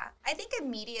church? Yeah, I think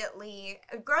immediately,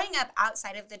 growing up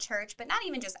outside of the church, but not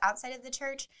even just outside of the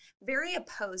church, very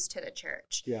opposed to the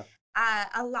church. Yeah.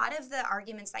 A lot of the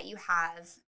arguments that you have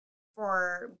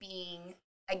for being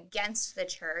against the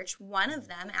church, one of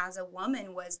them as a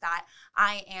woman was that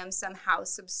I am somehow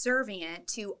subservient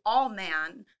to all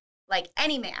man, like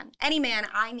any man,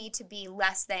 I need to be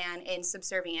less than and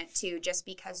subservient to just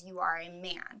because you are a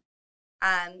man.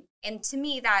 And to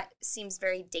me, that seems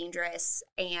very dangerous,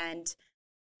 and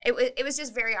it was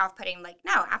just very off-putting. Like,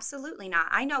 no, absolutely not.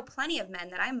 I know plenty of men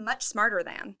that I'm much smarter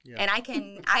than, and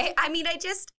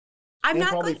I'm not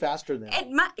probably faster than.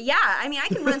 I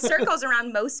can run circles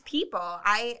around most people.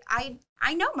 I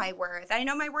know my worth. I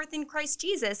know my worth in Christ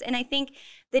Jesus, and I think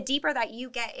the deeper that you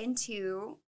get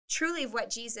into truly of what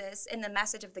Jesus and the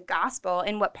message of the gospel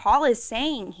and what Paul is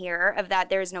saying here of that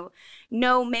there is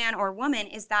no man or woman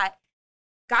is that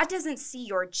God doesn't see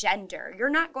your gender. You're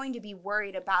not going to be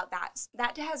worried about that.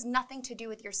 That has nothing to do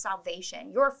with your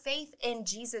salvation. Your faith in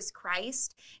Jesus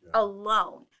Christ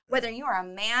alone, whether you are a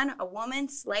man, a woman,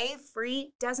 slave,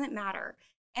 free, doesn't matter.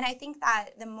 And I think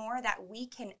that the more that we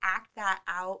can act that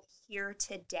out here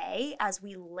today as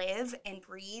we live and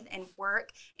breathe and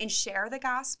work and share the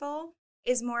gospel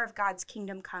is more of God's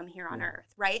kingdom come here on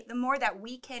earth, right? The more that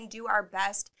we can do our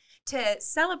best to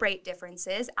celebrate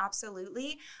differences,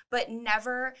 absolutely, but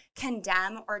never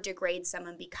condemn or degrade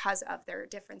someone because of their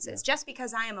differences. Just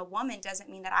because I am a woman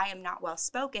doesn't mean that I am not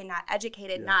well-spoken, not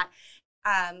educated, not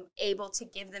able to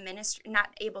give the ministry, not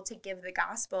able to give the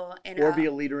gospel, or be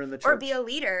a leader in the church, or be a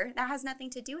leader. That has nothing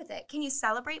to do with it. Can you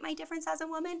celebrate my difference as a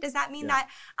woman? Does that mean that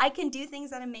I can do things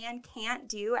that a man can't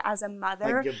do as a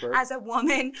mother, as a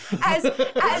woman, as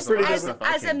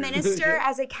a minister,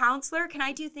 as a counselor? Can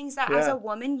I do things that as a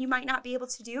woman you might not be able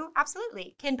to do?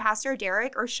 Absolutely. Can Pastor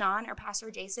Derek or Sean or Pastor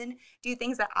Jason do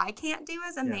things that I can't do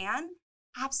as a man?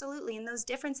 Absolutely. And those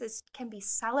differences can be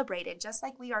celebrated, just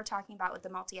like we are talking about with the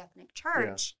multi-ethnic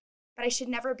church. But I should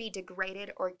never be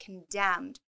degraded or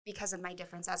condemned because of my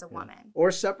difference as a woman.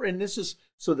 Or separate. And this is,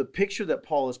 so the picture that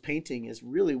Paul is painting is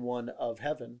really one of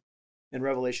heaven. In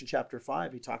Revelation chapter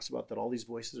 5, he talks about that all these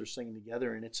voices are singing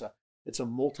together, and it's a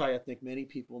multi-ethnic, many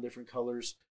people, different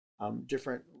colors,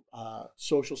 different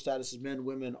social statuses, men,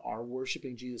 women are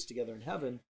worshiping Jesus together in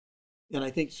heaven. And I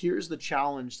think here's the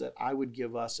challenge that I would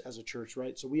give us as a church,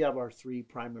 right? So we have our three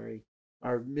primary,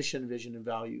 our mission, vision, and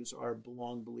values, our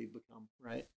belong, believe, become,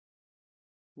 right?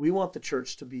 We want the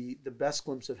church to be the best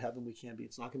glimpse of heaven we can be.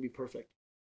 It's not going to be perfect,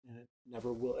 and it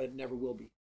never will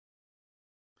be.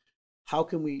 How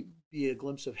can we be a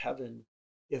glimpse of heaven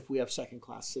if we have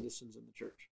second-class citizens in the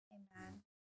church? Amen.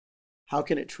 How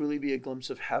can it truly be a glimpse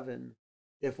of heaven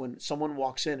if when someone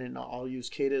walks in, and I'll use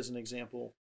Kate as an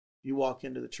example, you walk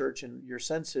into the church and your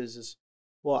sense is,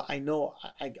 well, I know,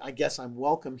 I guess I'm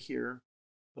welcome here,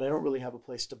 but I don't really have a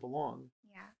place to belong.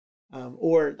 Yeah.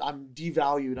 Or I'm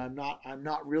devalued. I'm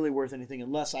not really worth anything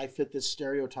unless I fit this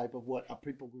stereotype of what a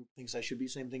people group thinks I should be.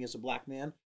 Same thing as a black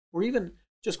man, or even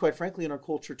just quite frankly in our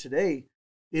culture today,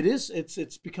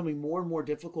 it's becoming more and more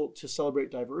difficult to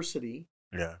celebrate diversity.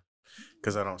 Yeah.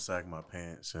 Because I don't sag my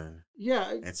pants and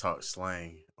talk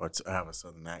slang or have a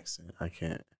Southern accent. I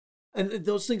can't. And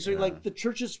those things are like the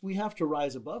churches, we have to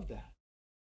rise above that.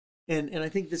 And I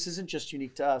think this isn't just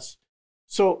unique to us.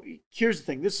 So here's the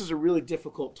thing. This is a really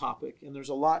difficult topic, and there's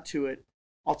a lot to it.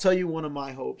 I'll tell you one of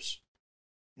my hopes,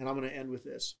 and I'm going to end with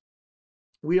this.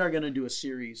 We are going to do a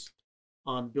series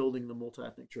on building the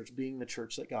multi-ethnic church, being the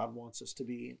church that God wants us to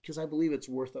be, because I believe it's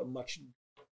worth a much,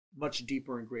 much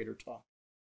deeper and greater talk.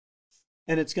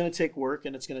 And it's going to take work,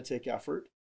 and it's going to take effort.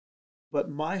 But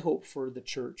my hope for the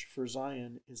church, for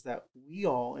Zion, is that we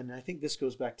all, and I think this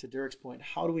goes back to Derek's point,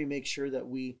 how do we make sure that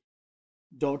we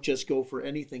don't just go for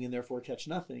anything and therefore catch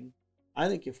nothing? I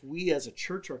think if we as a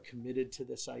church are committed to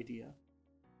this idea,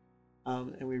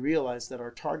 and we realize that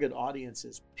our target audience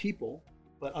is people,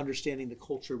 but understanding the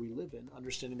culture we live in,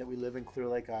 understanding that we live in Clear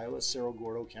Lake, Iowa, Cerro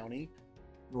Gordo County,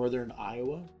 northern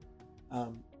Iowa,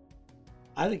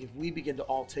 I think if we begin to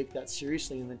all take that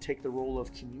seriously and then take the role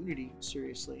of community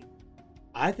seriously,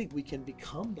 I think we can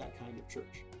become that kind of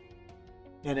church.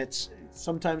 And it's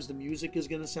sometimes the music is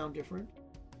going to sound different.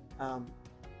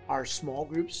 Our small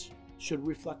groups should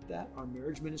reflect that. Our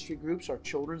marriage ministry groups, our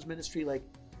children's ministry, like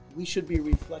we should be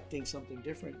reflecting something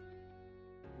different.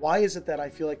 Why is it that I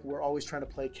feel like we're always trying to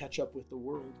play catch up with the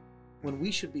world when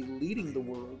we should be leading the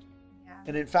world? Yeah.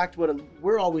 And in fact, the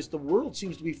world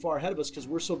seems to be far ahead of us because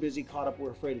we're so busy, caught up,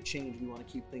 we're afraid of change. We want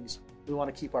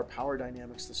to keep our power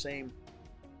dynamics the same.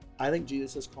 I think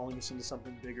Jesus is calling us into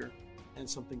something bigger and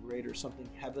something greater, something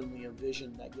heavenly, a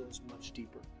vision that goes much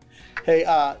deeper. Hey,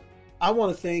 I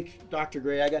want to thank Dr.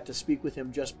 Gray. I got to speak with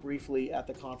him just briefly at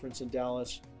the conference in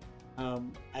Dallas.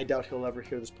 I doubt he'll ever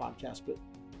hear this podcast, but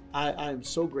I'm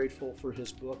so grateful for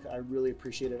his book. I really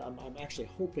appreciate it. I'm actually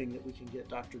hoping that we can get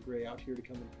Dr. Gray out here to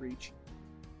come and preach.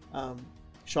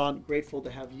 Sean, grateful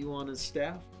to have you on as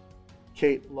staff.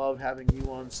 Kate, love having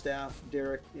you on staff.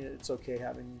 Derek, it's okay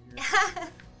having you here.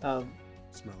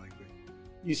 Smell like me.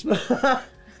 You smell.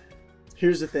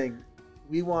 Here's the thing.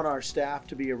 We want our staff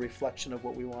to be a reflection of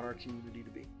what we want our community to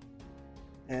be.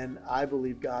 And I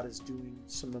believe God is doing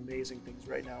some amazing things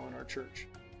right now in our church.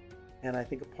 And I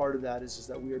think a part of that is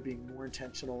that we are being more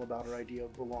intentional about our idea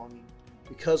of belonging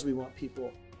because we want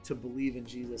people to believe in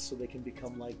Jesus so they can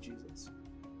become like Jesus.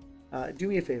 Do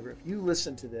me a favor. If you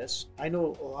listen to this, I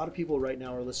know a lot of people right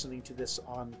now are listening to this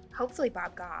on... Hopefully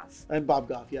Bob Goff. And Bob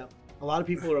Goff, yeah. A lot of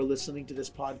people are listening to this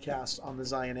podcast on the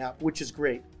Zion app, which is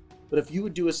great. But if you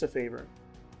would do us a favor,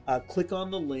 click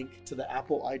on the link to the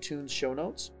Apple iTunes show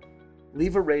notes.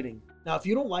 Leave a rating. Now, if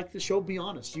you don't like the show, be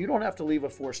honest. You don't have to leave a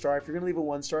 4-star. If you're going to leave a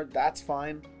 1-star, that's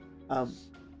fine.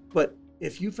 But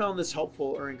if you found this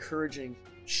helpful or encouraging,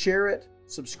 share it,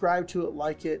 subscribe to it,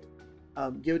 like it,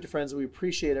 give it to friends. We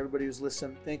appreciate everybody who's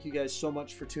listened. Thank you guys so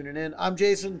much for tuning in. I'm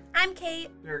Jason. I'm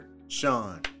Kate.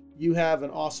 Sean. You have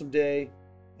an awesome day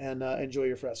and enjoy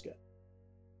your Fresca.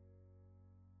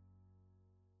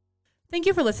 Thank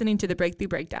you for listening to the Breakthrough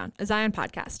Breakdown, a Zion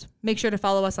podcast. Make sure to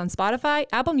follow us on Spotify,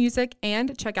 Apple Music,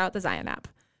 and check out the Zion app.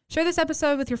 Share this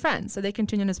episode with your friends so they can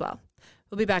tune in as well.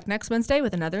 We'll be back next Wednesday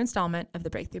with another installment of the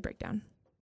Breakthrough Breakdown.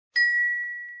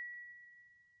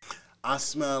 I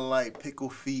smell like pickle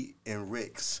feet and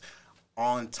Ricks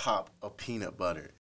on top of peanut butter.